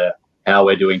insight into how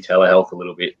we're doing telehealth a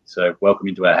little bit. So welcome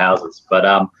into our houses.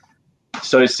 But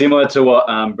so similar to what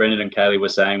Brendan and Kayleigh were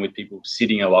saying with people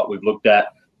sitting a lot, we've looked at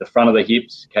the front of the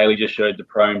hips. Kayleigh just showed the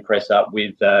prone press up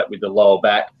with the lower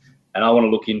back. And I want to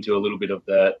look into a little bit of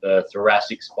the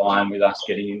thoracic spine with us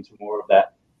getting into more of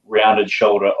that rounded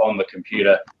shoulder on the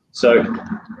computer. So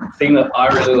the thing that I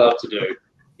really love to do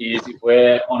is if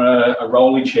we're on a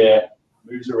rolling chair,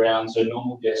 moves around, so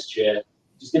normal desk chair,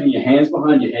 just getting your hands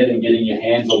behind your head and getting your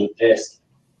hands on the desk,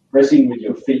 pressing with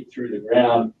your feet through the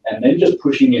ground, and then just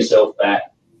pushing yourself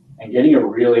back and getting a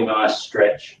really nice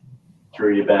stretch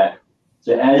through your back.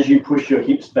 So as you push your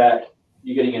hips back,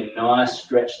 you're getting a nice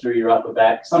stretch through your upper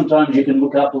back. Sometimes you can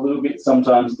look up a little bit,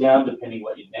 sometimes down, depending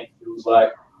what your neck feels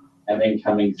like, and then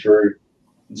coming through.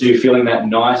 So you're feeling that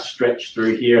nice stretch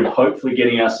through here and hopefully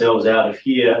getting ourselves out of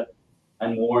here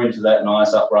and more into that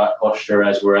nice upright posture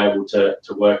as we're able to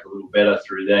work a little better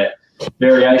through there.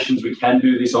 Variations, we can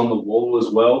do this on the wall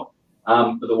as well.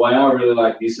 But the way I really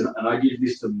like this, and I give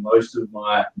this to most of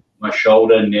my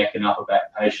shoulder, neck, and upper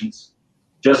back patients,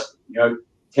 just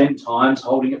 10 times,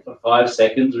 holding it for 5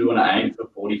 seconds. We want to aim for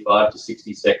 45 to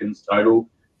 60 seconds total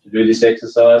to do this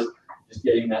exercise, just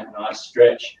getting that nice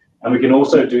stretch. And we can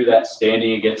also do that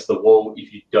standing against the wall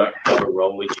if you don't have a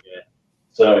rolly chair.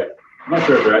 So I'm not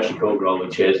sure if they're actually called rolly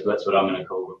chairs, but that's what I'm going to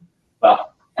call them.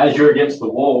 But as you're against the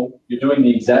wall, you're doing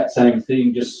the exact same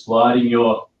thing, just sliding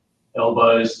your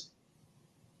elbows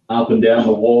up and down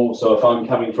the wall. So if I'm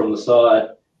coming from the side,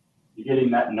 you're getting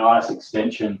that nice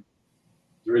extension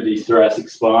through the thoracic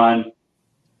spine.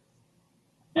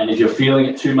 And if you're feeling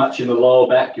it too much in the lower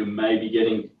back, you're maybe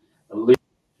getting a little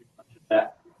too much of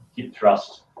that hip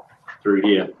thrust through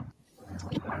here.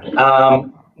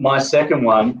 My second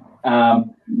one,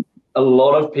 a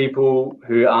lot of people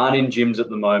who aren't in gyms at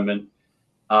the moment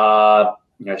are,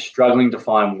 struggling to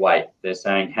find weight. They're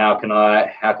saying, how can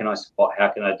I squat? How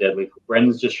can I deadlift?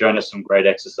 Brendan's just shown us some great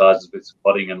exercises with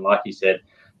squatting, and like he said,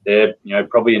 they're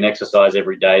probably an exercise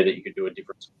every day that you could do a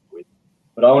different squat with.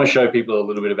 But I want to show people a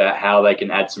little bit about how they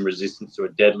can add some resistance to a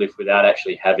deadlift without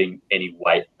actually having any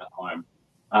weight at home.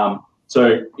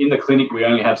 So in the clinic, we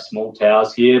only have small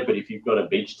towels here, but if you've got a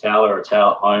beach towel or a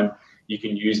towel at home, you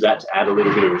can use that to add a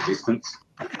little bit of resistance.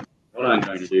 What I'm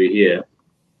going to do here,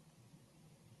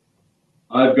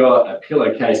 I've got a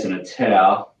pillowcase and a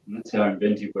towel, and that's how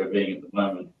inventive we're being at the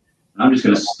moment. And I'm just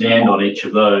going to stand on each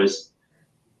of those,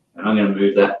 and I'm going to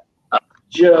move that up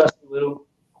just a little.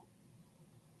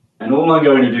 And all I'm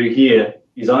going to do here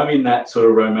is I'm in that sort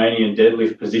of Romanian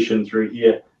deadlift position through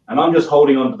here, and I'm just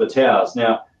holding onto the towels.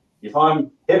 Now, if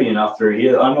I'm heavy enough through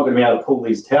here, I'm not going to be able to pull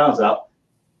these towels up.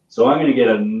 So I'm going to get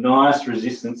a nice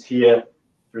resistance here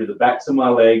through the backs of my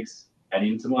legs and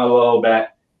into my lower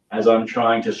back as I'm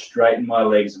trying to straighten my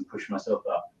legs and push myself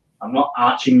up. I'm not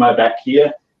arching my back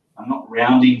here. I'm not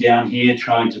rounding down here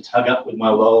trying to tug up with my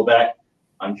lower back.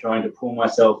 I'm trying to pull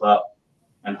myself up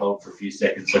and hold for a few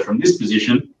seconds. So from this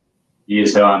position,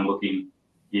 here's how I'm looking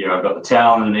here. I've got the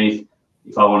towel underneath.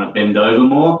 If I want to bend over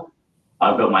more,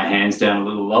 I've got my hands down a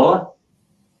little lower.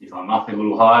 If I'm up a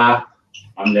little higher,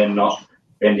 I'm then not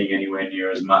bending anywhere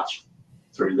near as much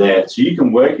through there. So you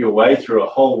can work your way through a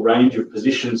whole range of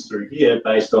positions through here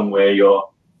based on where you're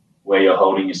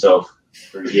holding yourself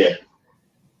through here.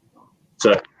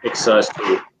 So exercise 2,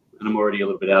 and I'm already a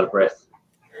little bit out of breath.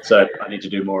 So I need to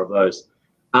do more of those.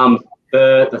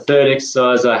 The third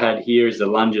exercise I had here is the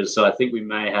lunges. So I think we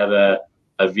may have a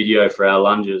video for our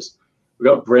lunges. We've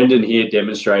got Brendan here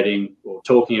demonstrating, or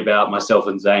talking about, myself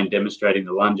and Zane demonstrating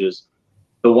the lunges.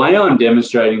 The way I'm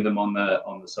demonstrating them on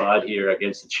the side here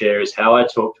against the chair is how I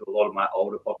talk to a lot of my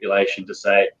older population to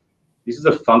say, this is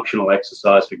a functional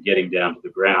exercise for getting down to the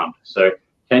ground. So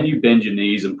can you bend your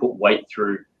knees and put weight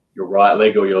through your right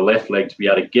leg or your left leg to be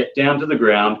able to get down to the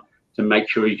ground to make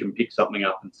sure you can pick something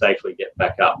up and safely get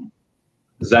back up?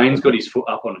 Zane's got his foot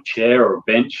up on a chair or a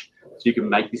bench, so you can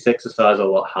make this exercise a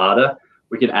lot harder.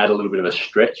 We can add a little bit of a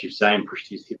stretch if Zane pushed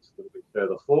his hips a little bit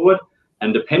further forward.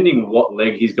 And depending what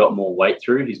leg he's got more weight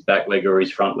through, his back leg or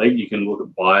his front leg, you can look at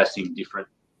biasing different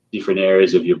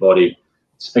areas of your body.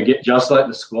 So again, just like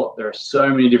the squat, there are so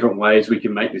many different ways we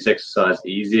can make this exercise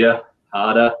easier,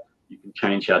 harder. You can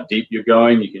change how deep you're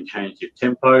going. You can change your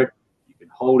tempo. You can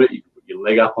hold it. You can put your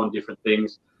leg up on different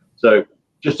things. So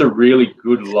just a really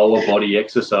good lower body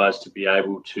exercise to be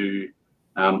able to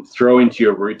throw into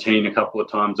your routine a couple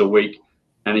of times a week.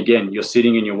 And again, you're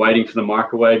sitting and you're waiting for the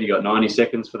microwave. You got 90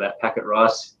 seconds for that packet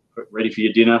rice ready for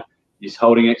your dinner. You're just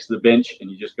holding next to the bench and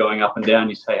you're just going up and down.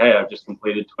 You say, hey, I've just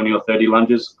completed 20 or 30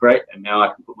 lunges. Great. And now I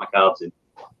can put my carbs in.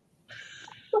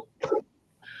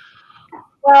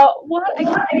 Well, I'm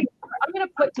going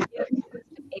to put together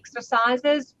some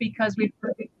exercises because we're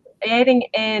adding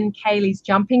in Kayleigh's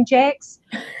jumping jacks.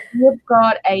 We've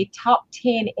got a top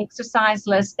 10 exercise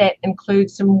list that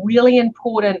includes some really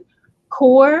important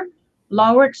core,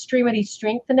 lower extremity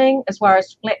strengthening, as well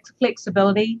as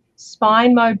flexibility,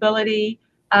 spine mobility,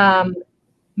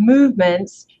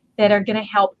 movements that are going to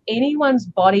help anyone's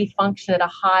body function at a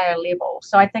higher level.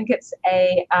 So I think it's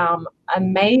a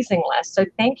amazing list. So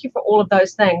thank you for all of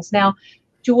those things. Now,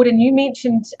 Jordan, you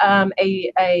mentioned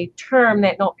a term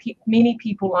that not many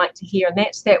people like to hear, and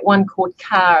that's that one called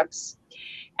carbs.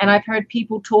 And I've heard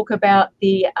people talk about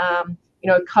the,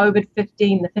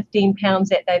 COVID-15, the 15 pounds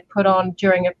that they've put on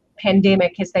during a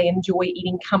pandemic as they enjoy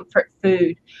eating comfort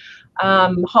food.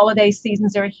 Holiday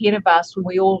seasons are ahead of us when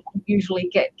we all usually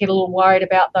get a little worried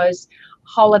about those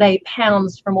holiday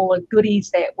pounds from all the goodies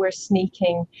that we're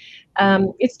sneaking.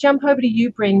 Let's jump over to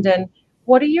you, Brendan.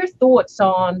 What are your thoughts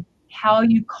on how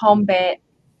you combat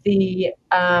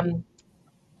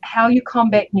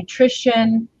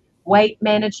nutrition, weight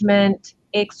management,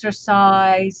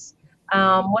 exercise?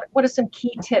 What are some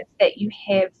key tips that you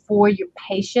have for your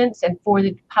patients and for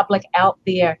the public out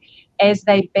there as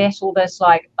they battle this,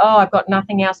 like, oh, I've got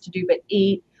nothing else to do but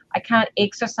eat. I can't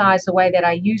exercise the way that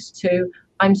I used to.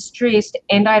 I'm stressed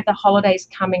and I have the holidays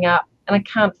coming up and I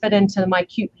can't fit into my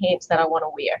cute pants that I want to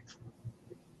wear.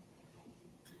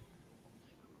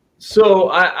 So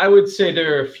I would say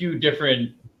there are a few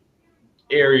different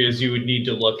areas you would need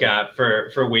to look at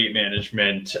for weight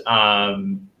management.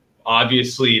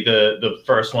 Obviously, the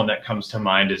first one that comes to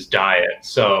mind is diet.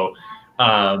 So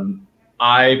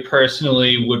I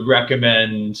personally would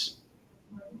recommend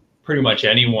pretty much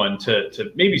anyone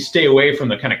to maybe stay away from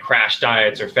the kind of crash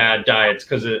diets or fad diets,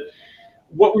 because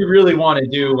what we really want to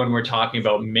do when we're talking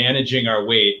about managing our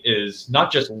weight is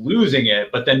not just losing it,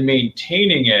 but then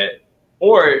maintaining it,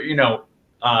 or, you know,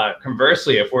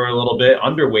 conversely, if we're a little bit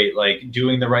underweight, like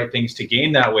doing the right things to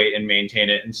gain that weight and maintain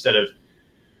it, instead of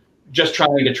just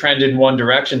trying to trend in one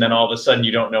direction, then all of a sudden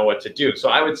you don't know what to do. So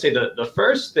I would say the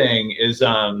first thing is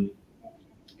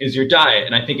your diet.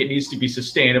 And I think it needs to be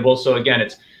sustainable. So again,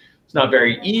 it's not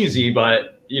very easy,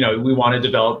 but, you know, we want to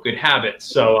develop good habits.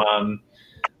 So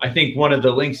I think one of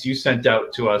the links you sent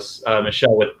out to us,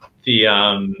 Michelle, with the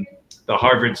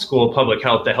Harvard School of Public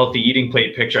Health, the healthy eating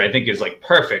plate picture, I think is like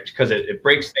perfect, because it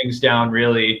breaks things down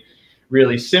really,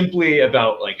 really simply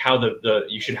about like how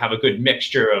you should have a good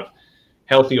mixture of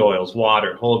healthy oils,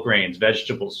 water, whole grains,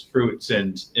 vegetables, fruits,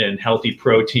 and healthy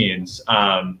proteins,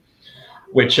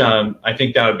 which I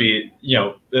think that would be, you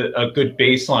know, a good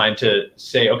baseline to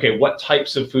say, okay, what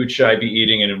types of food should I be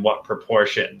eating and in what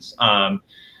proportions?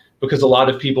 Because a lot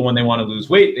of people, when they want to lose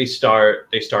weight, they start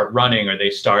running, or they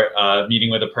start meeting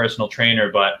with a personal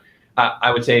trainer. But I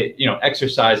would say, you know,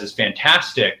 exercise is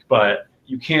fantastic, but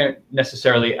you can't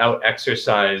necessarily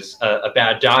out-exercise a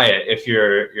bad diet if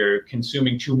you're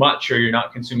consuming too much, or you're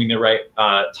not consuming the right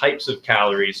types of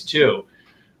calories too.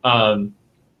 And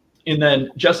then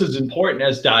just as important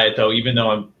as diet, though, even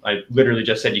though I literally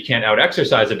just said you can't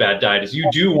out-exercise a bad diet, is you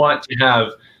do want to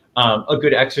have a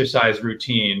good exercise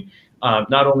routine,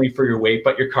 not only for your weight,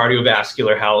 but your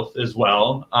cardiovascular health as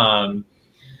well.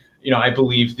 You know, I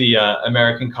believe the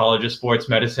American College of Sports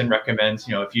Medicine recommends,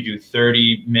 you know, if you do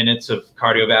 30 minutes of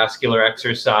cardiovascular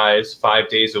exercise 5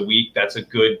 days a week, that's a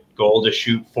good goal to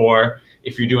shoot for.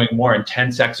 If you're doing more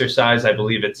intense exercise, I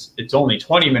believe it's only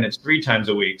 20 minutes 3 times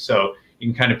a week. So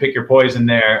you can kind of pick your poison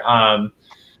there.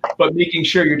 But making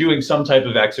sure you're doing some type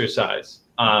of exercise.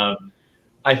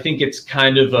 I think it's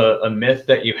kind of a myth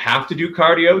that you have to do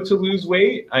cardio to lose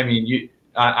weight. I mean,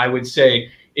 I would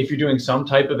say, if you're doing some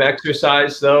type of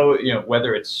exercise, though, you know,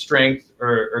 whether it's strength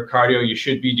or cardio, you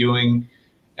should be doing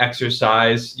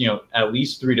exercise, you know, at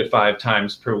least 3 to 5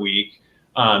 times per week,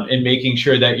 and making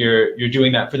sure that you're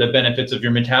doing that for the benefits of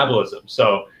your metabolism.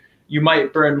 So you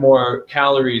might burn more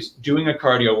calories doing a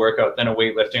cardio workout than a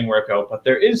weightlifting workout, but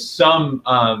there is some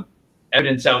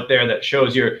evidence out there that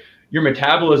shows your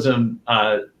metabolism,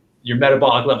 your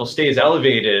metabolic level stays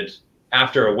elevated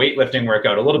after a weightlifting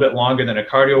workout a little bit longer than a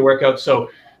cardio workout. So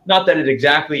not that it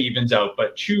exactly evens out,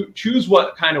 but choose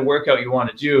what kind of workout you want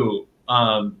to do,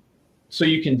 so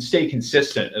you can stay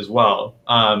consistent as well.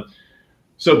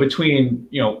 So between,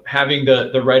 you know, having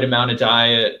the right amount of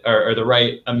diet, or the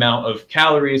right amount of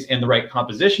calories, and the right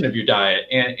composition of your diet,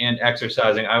 and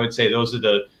exercising, I would say those are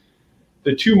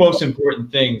the 2 most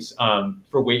important things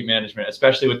for weight management,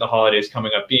 especially with the holidays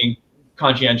coming up. Being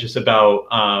conscientious about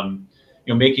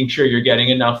you know, making sure you're getting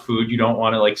enough food. You don't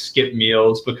want to like skip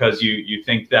meals because you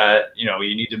think that, you know,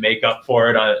 you need to make up for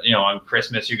it on, you know, on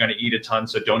Christmas. You're going to eat a ton,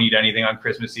 so don't eat anything on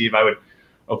Christmas Eve. I would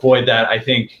avoid that. I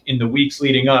think in the weeks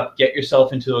leading up, get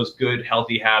yourself into those good,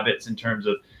 healthy habits in terms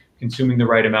of consuming the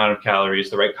right amount of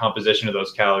calories, the right composition of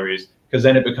those calories, because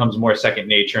then it becomes more second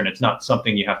nature, and it's not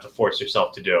something you have to force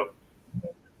yourself to do.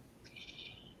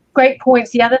 Great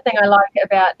points. The other thing I like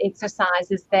about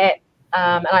exercise is that,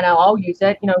 and I know I'll use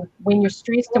it, you know, when you're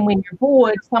stressed and when you're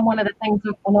bored, one of the things,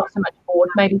 well, not so much bored,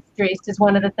 maybe stressed, is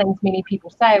one of the things many people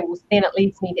say, well, then it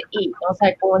leads me to eat. I was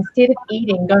like, well, instead of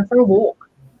eating, go for a walk.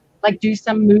 Like, do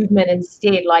some movement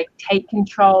instead, like take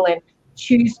control and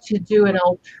choose to do an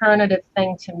alternative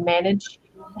thing to manage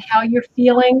how you're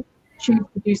feeling. Choose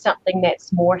to do something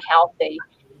that's more healthy.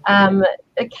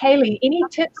 Kayleigh, any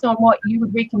tips on what you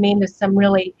would recommend as some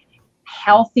really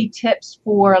healthy tips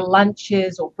for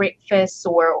lunches or breakfasts,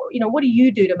 or, you know, what do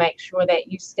you do to make sure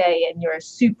that you stay in your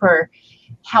super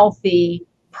healthy,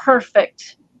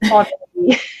 perfect body?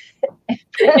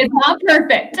 It's not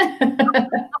perfect.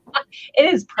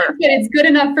 It is perfect. But it's good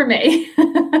enough for me.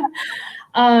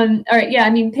 All right. Yeah. I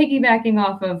mean, piggybacking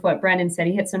off of what Brendan said,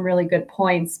 he hit some really good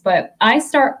points, but I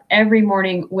start every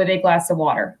morning with a glass of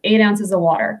water, 8 ounces of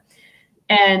water.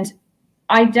 And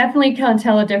I definitely can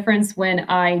tell a difference when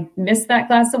I miss that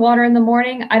glass of water in the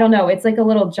morning. I don't know. It's like a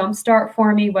little jump start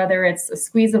for me, whether it's a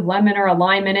squeeze of lemon or a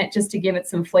lime in it, just to give it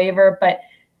some flavor. But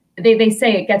they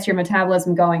say it gets your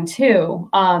metabolism going too.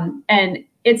 And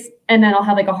then I'll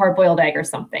have like a hard boiled egg or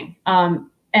something.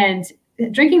 And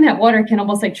drinking that water can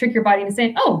almost like trick your body into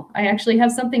saying, oh, I actually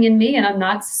have something in me and I'm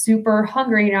not super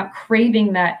hungry, not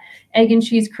craving that egg and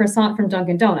cheese croissant from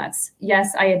Dunkin' Donuts.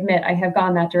 Yes, I admit I have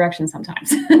gone that direction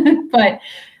sometimes, but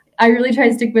I really try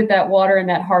to stick with that water and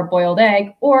that hard boiled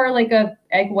egg, or like a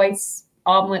egg whites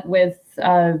omelet with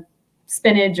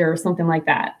spinach or something like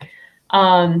that.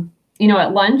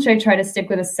 at lunch, I try to stick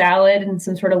with a salad and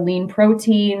some sort of lean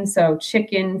protein. So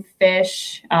chicken,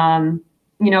 fish. I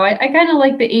kind of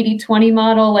like the 80-20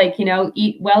 model,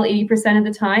 eat well 80% of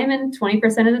the time, and 20%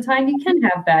 of the time you can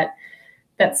have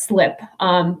that slip.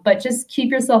 But just keep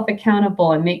yourself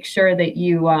accountable and make sure that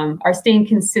you are staying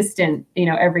consistent,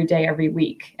 every day, every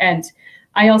week. And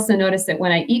I also notice that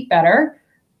when I eat better,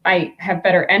 I have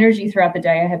better energy throughout the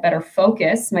day. I have better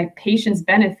focus. My patients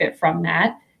benefit from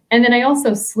that. And then I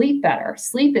also sleep better.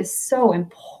 Sleep is so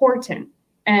important.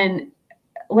 And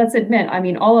let's admit,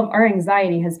 all of our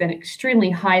anxiety has been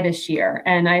extremely high this year.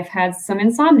 And I've had some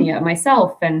insomnia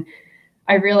myself. And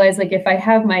I realize, if I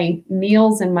have my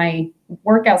meals and my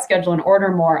workout schedule in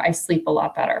order more, I sleep a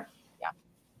lot better.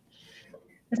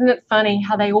 Isn't it funny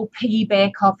how they all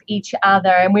piggyback off each other?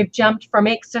 And we've jumped from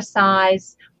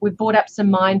exercise, we've brought up some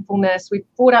mindfulness, we've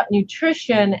brought up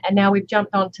nutrition, and now we've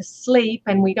jumped on to sleep,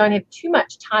 and we don't have too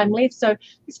much time left. So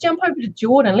let's jump over to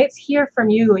Jordan. Let's hear from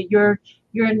you, your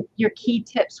key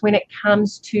tips when it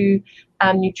comes to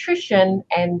nutrition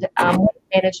and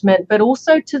management, but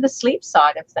also to the sleep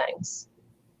side of things.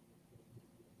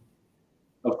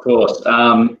 Of course.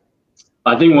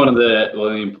 I think one of the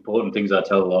important things I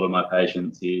tell a lot of my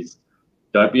patients is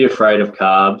don't be afraid of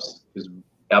carbs, because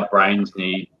our brains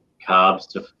need carbs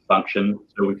to function.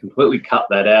 So we completely cut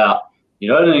that out.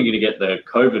 You're not only going to get the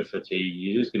COVID fatigue,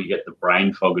 you're just going to get the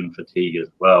brain fog and fatigue as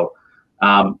well.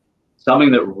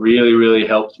 Something that really, really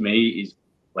helps me is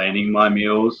planning my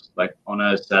meals, like on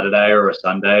a Saturday or a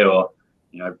Sunday, or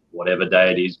whatever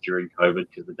day it is during COVID,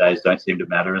 because the days don't seem to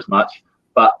matter as much.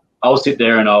 But I'll sit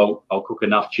there and I'll cook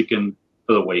enough chicken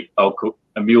for the week. I'll cook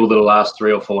a meal that'll last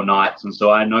 3 or 4 nights. And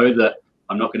so I know that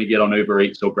I'm not going to get on Uber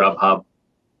Eats or Grubhub.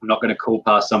 I'm not going to call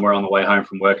past somewhere on the way home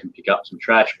from work and pick up some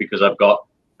trash, because I've got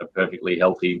a perfectly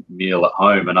healthy meal at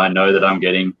home. And I know that I'm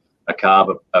getting a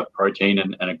carb, a protein,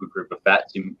 and a good group of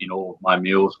fats in all of my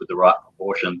meals with the right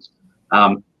proportions.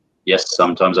 Yes,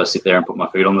 sometimes I sit there and put my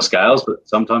food on the scales, but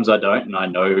sometimes I don't, and I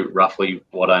know roughly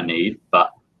what I need.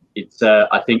 But it's,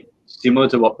 I think, similar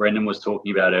to what Brendan was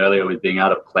talking about earlier with being able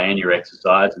to plan your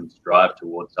exercise and strive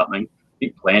towards something. I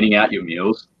think planning out your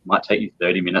meals might take you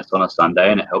 30 minutes on a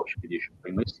Sunday, and it helps you with your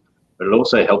shopping list, but it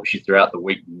also helps you throughout the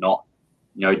week not,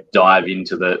 dive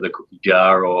into the cookie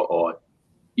jar or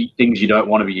eat things you don't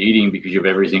want to be eating because you've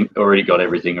got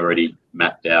everything already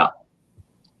mapped out.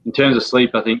 In terms of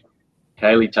sleep, I think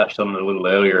Kayleigh touched on it a little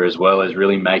earlier, as well as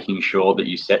really making sure that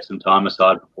you set some time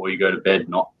aside before you go to bed,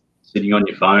 not sitting on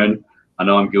your phone. I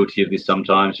know I'm guilty of this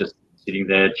sometimes, just sitting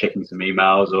there checking some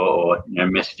emails or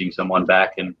messaging someone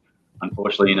back. And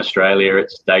unfortunately in Australia,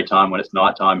 it's daytime when it's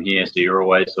nighttime here. So you're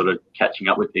always sort of catching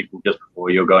up with people just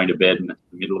before you're going to bed, and it's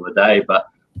the middle of the day. But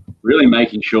really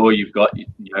making sure you've got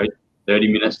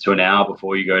 30 minutes to an hour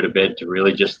before you go to bed to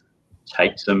really just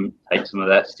take some of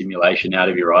that stimulation out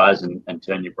of your eyes and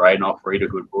turn your brain off, read a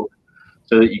good book,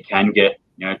 so that you can get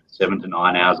 7 to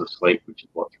 9 hours of sleep, which is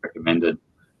what's recommended.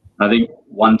 I think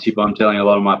one tip I'm telling a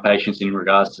lot of my patients in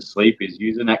regards to sleep is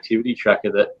use an activity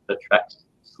tracker that tracks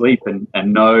sleep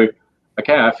and know,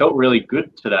 okay, I felt really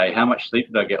good today. How much sleep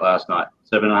did I get last night?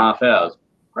 7.5 hours.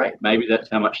 Great. Maybe that's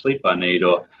how much sleep I need.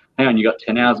 Or, hang on, you got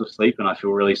 10 hours of sleep and I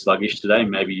feel really sluggish today.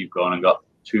 Maybe you've gone and got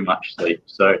too much sleep.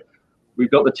 So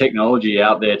we've got the technology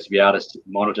out there to be able to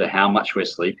monitor how much we're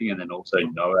sleeping, and then also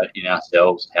know in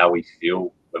ourselves how we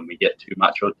feel when we get too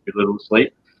much or too little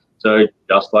sleep. So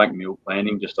just like meal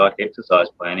planning, just like exercise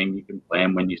planning, you can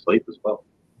plan when you sleep as well.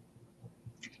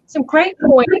 Some great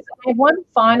points. I have one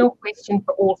final question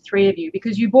for all three of you,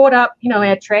 because you brought up,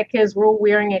 our trackers. We're all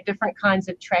wearing our different kinds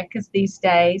of trackers these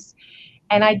days.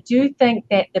 And I do think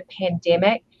that the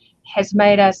pandemic has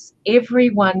made us,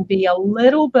 everyone, be a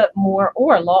little bit more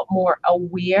or a lot more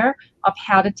aware of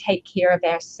how to take care of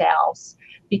ourselves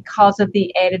because of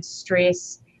the added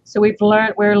stress. So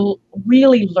we're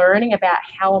really learning about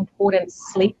how important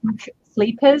sleep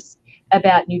is,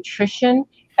 about nutrition,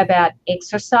 about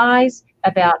exercise,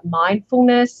 about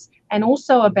mindfulness, and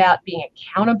also about being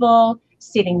accountable,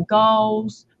 setting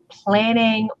goals,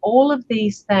 planning, all of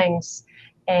these things,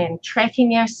 and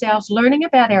tracking ourselves, learning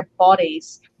about our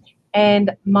bodies.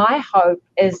 And my hope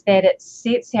is that it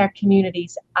sets our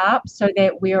communities up so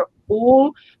that we're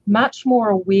all much more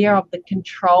aware of the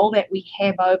control that we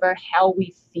have over how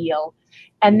we feel.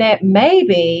 And that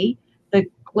maybe,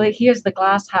 here's the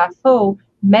glass half full,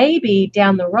 maybe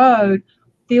down the road,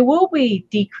 there will be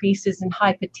decreases in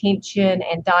hypertension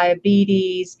and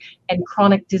diabetes and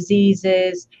chronic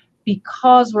diseases,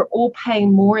 because we're all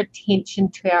paying more attention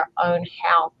to our own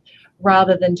health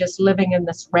rather than just living in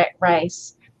this rat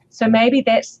race. So maybe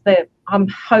I'm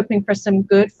hoping for some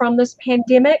good from this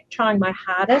pandemic, trying my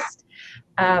hardest.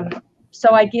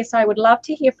 So I guess I would love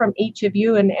to hear from each of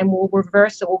you, and we'll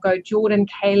reverse it. We'll go Jordan,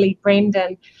 Kayleigh,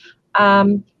 Brendan.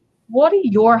 What are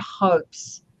your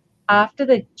hopes after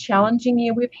the challenging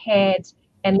year we've had?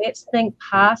 And let's think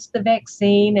past the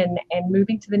vaccine and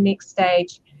moving to the next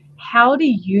stage. How do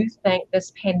you think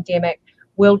this pandemic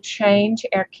will change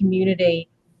our community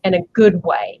in a good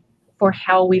way for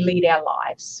how we lead our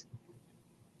lives?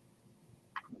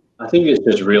 I think it's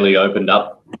just really opened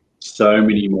up so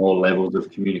many more levels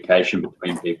of communication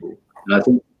between people. And I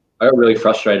think I got really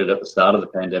frustrated at the start of the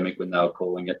pandemic when they were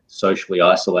calling it socially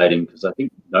isolating, because I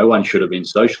think no one should have been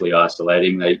socially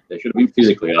isolating. They should have been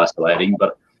physically isolating,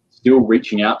 but still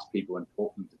reaching out to people and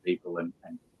talking to people and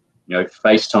you know,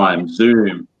 FaceTime,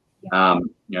 Zoom, you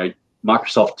know,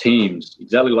 Microsoft Teams,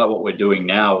 exactly like what we're doing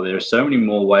now. There are so many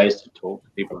more ways to talk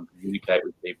to people and communicate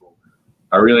with people.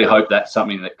 I really hope that's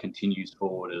something that continues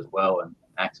forward as well, and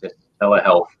access to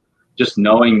telehealth. Just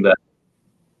knowing that,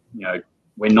 you know,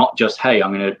 we're not just, hey,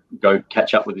 I'm going to go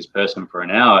catch up with this person for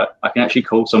an hour. I can actually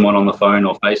call someone on the phone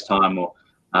or FaceTime, or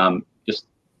just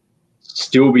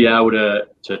still be able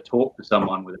to talk to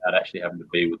someone without actually having to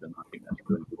be with them. I think that's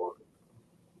really important.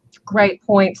 Great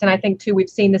points. And I think too, we've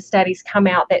seen the studies come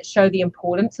out that show the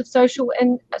importance of social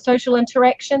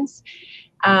interactions,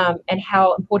 and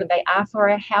how important they are for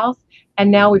our health. And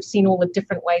now we've seen all the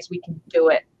different ways we can do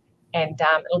it. And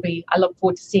I look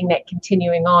forward to seeing that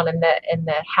continuing on in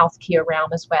the healthcare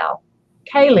realm as well.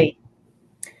 Kayleigh.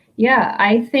 Yeah,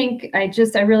 I think I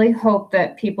really hope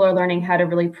that people are learning how to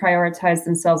really prioritize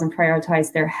themselves and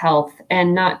prioritize their health,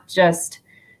 and not just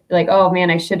like, oh man,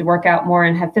 I should work out more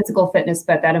and have physical fitness,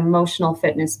 but that emotional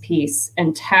fitness piece,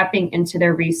 and tapping into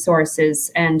their resources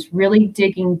and really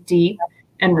digging deep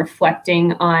and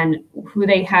reflecting on who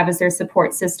they have as their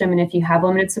support system. And if you have a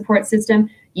limited support system,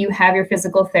 you have your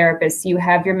physical therapists, you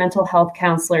have your mental health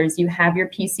counselors, you have your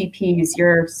PCPs,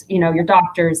 your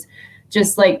doctors.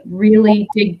 Just like really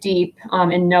dig deep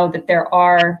and know that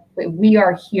we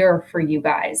are here for you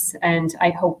guys. And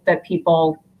I hope that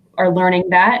people are learning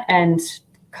that and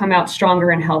come out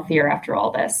stronger and healthier after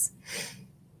all this.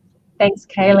 Thanks,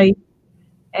 Kayleigh.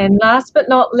 And last but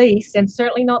not least, and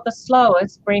certainly not the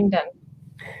slowest, Brendan.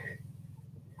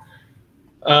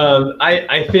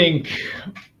 I think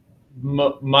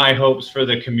my hopes for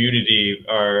the community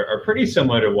are pretty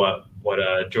similar to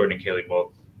what Jordan and Kayleigh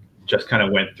both just kind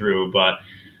of went through. But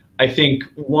I think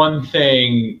one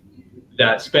thing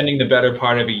that spending the better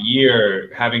part of a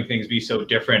year having things be so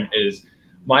different is,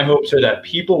 my hopes are that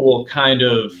people will kind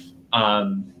of,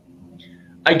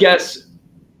 I guess,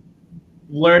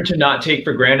 learn to not take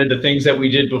for granted the things that we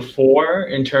did before,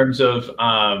 in terms of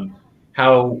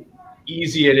how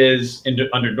easy it is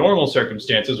under normal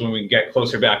circumstances, when we get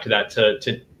closer back to that,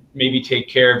 to maybe take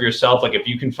care of yourself. Like if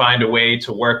you can find a way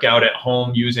to work out at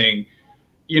home using,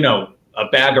 you know, a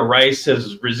bag of rice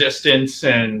as resistance,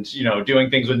 and, you know, doing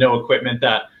things with no equipment,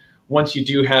 that once you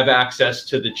do have access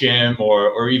to the gym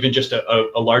or even just a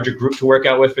larger group to work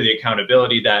out with for the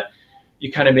accountability, that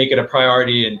you kind of make it a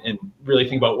priority and really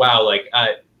think about, wow, like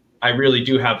I really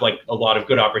do have like a lot of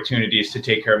good opportunities to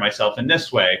take care of myself in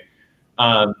this way.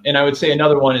 And I would say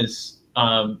another one is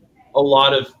a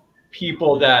lot of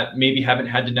people that maybe haven't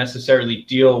had to necessarily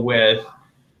deal with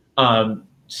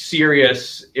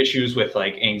serious issues with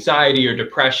like anxiety or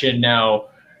depression. Now,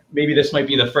 maybe this might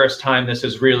be the first time this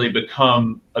has really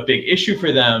become a big issue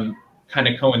for them, kind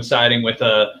of coinciding with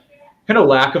a kind of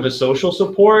lack of a social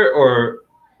support,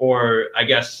 or I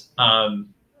guess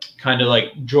kind of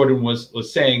like Jordan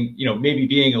was saying, you know, maybe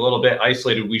being a little bit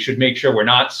isolated. We should make sure we're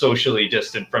not socially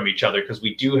distant from each other, because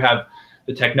we do have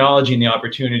the technology and the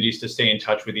opportunities to stay in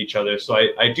touch with each other. So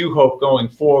I do hope going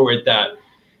forward that,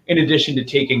 in addition to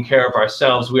taking care of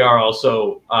ourselves, we are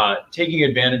also taking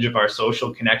advantage of our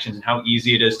social connections, and how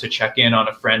easy it is to check in on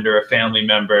a friend or a family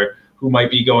member who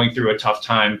might be going through a tough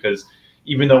time. Because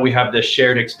even though we have this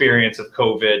shared experience of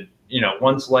COVID, you know,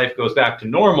 once life goes back to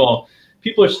normal,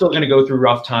 people are still going to go through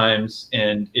rough times,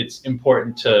 and it's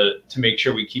important to make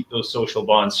sure we keep those social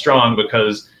bonds strong,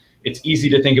 because it's easy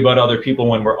to think about other people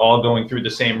when we're all going through the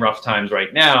same rough times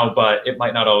right now, but it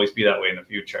might not always be that way in the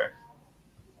future.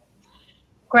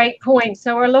 Great point.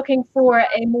 So we're looking for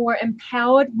a more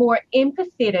empowered, more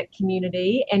empathetic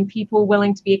community, and people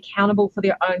willing to be accountable for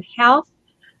their own health.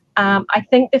 I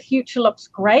think the future looks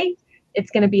great.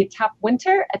 It's going to be a tough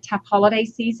winter, a tough holiday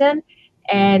season.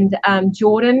 And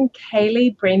Jordan,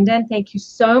 Kayleigh, Brendan, thank you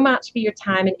so much for your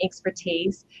time and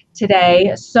expertise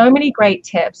today. So many great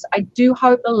tips. I do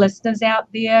hope the listeners out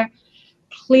there,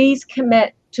 please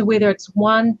commit to whether it's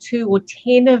 1, 2, or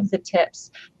 10 of the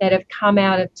tips that have come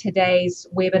out of today's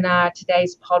webinar,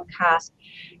 today's podcast.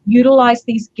 Utilize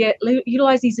these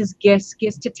as gifts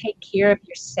to take care of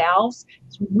yourselves.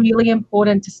 It's really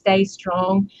important to stay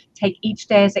strong, take each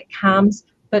day as it comes,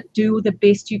 but do the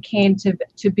best you can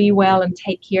to be well and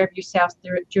take care of yourself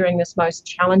during this most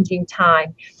challenging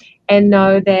time. And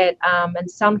know that and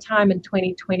sometime in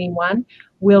 2021,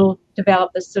 we'll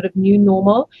develop this sort of new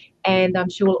normal, and I'm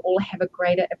sure we'll all have a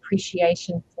greater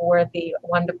appreciation for the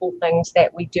wonderful things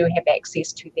that we do have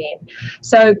access to then.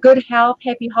 So good health,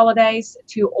 happy holidays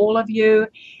to all of you.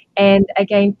 And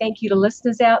again, thank you to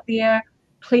listeners out there.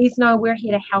 Please know we're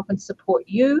here to help and support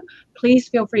you. Please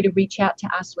feel free to reach out to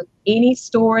us with any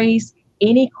stories,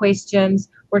 any questions.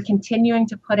 We're continuing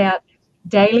to put out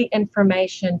daily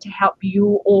information to help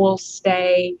you all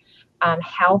stay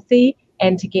healthy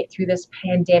and to get through this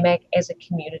pandemic as a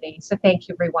community. So thank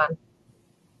you, everyone.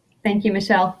 Thank you,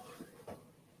 Michelle.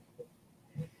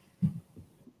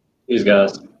 Cheers,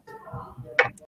 guys.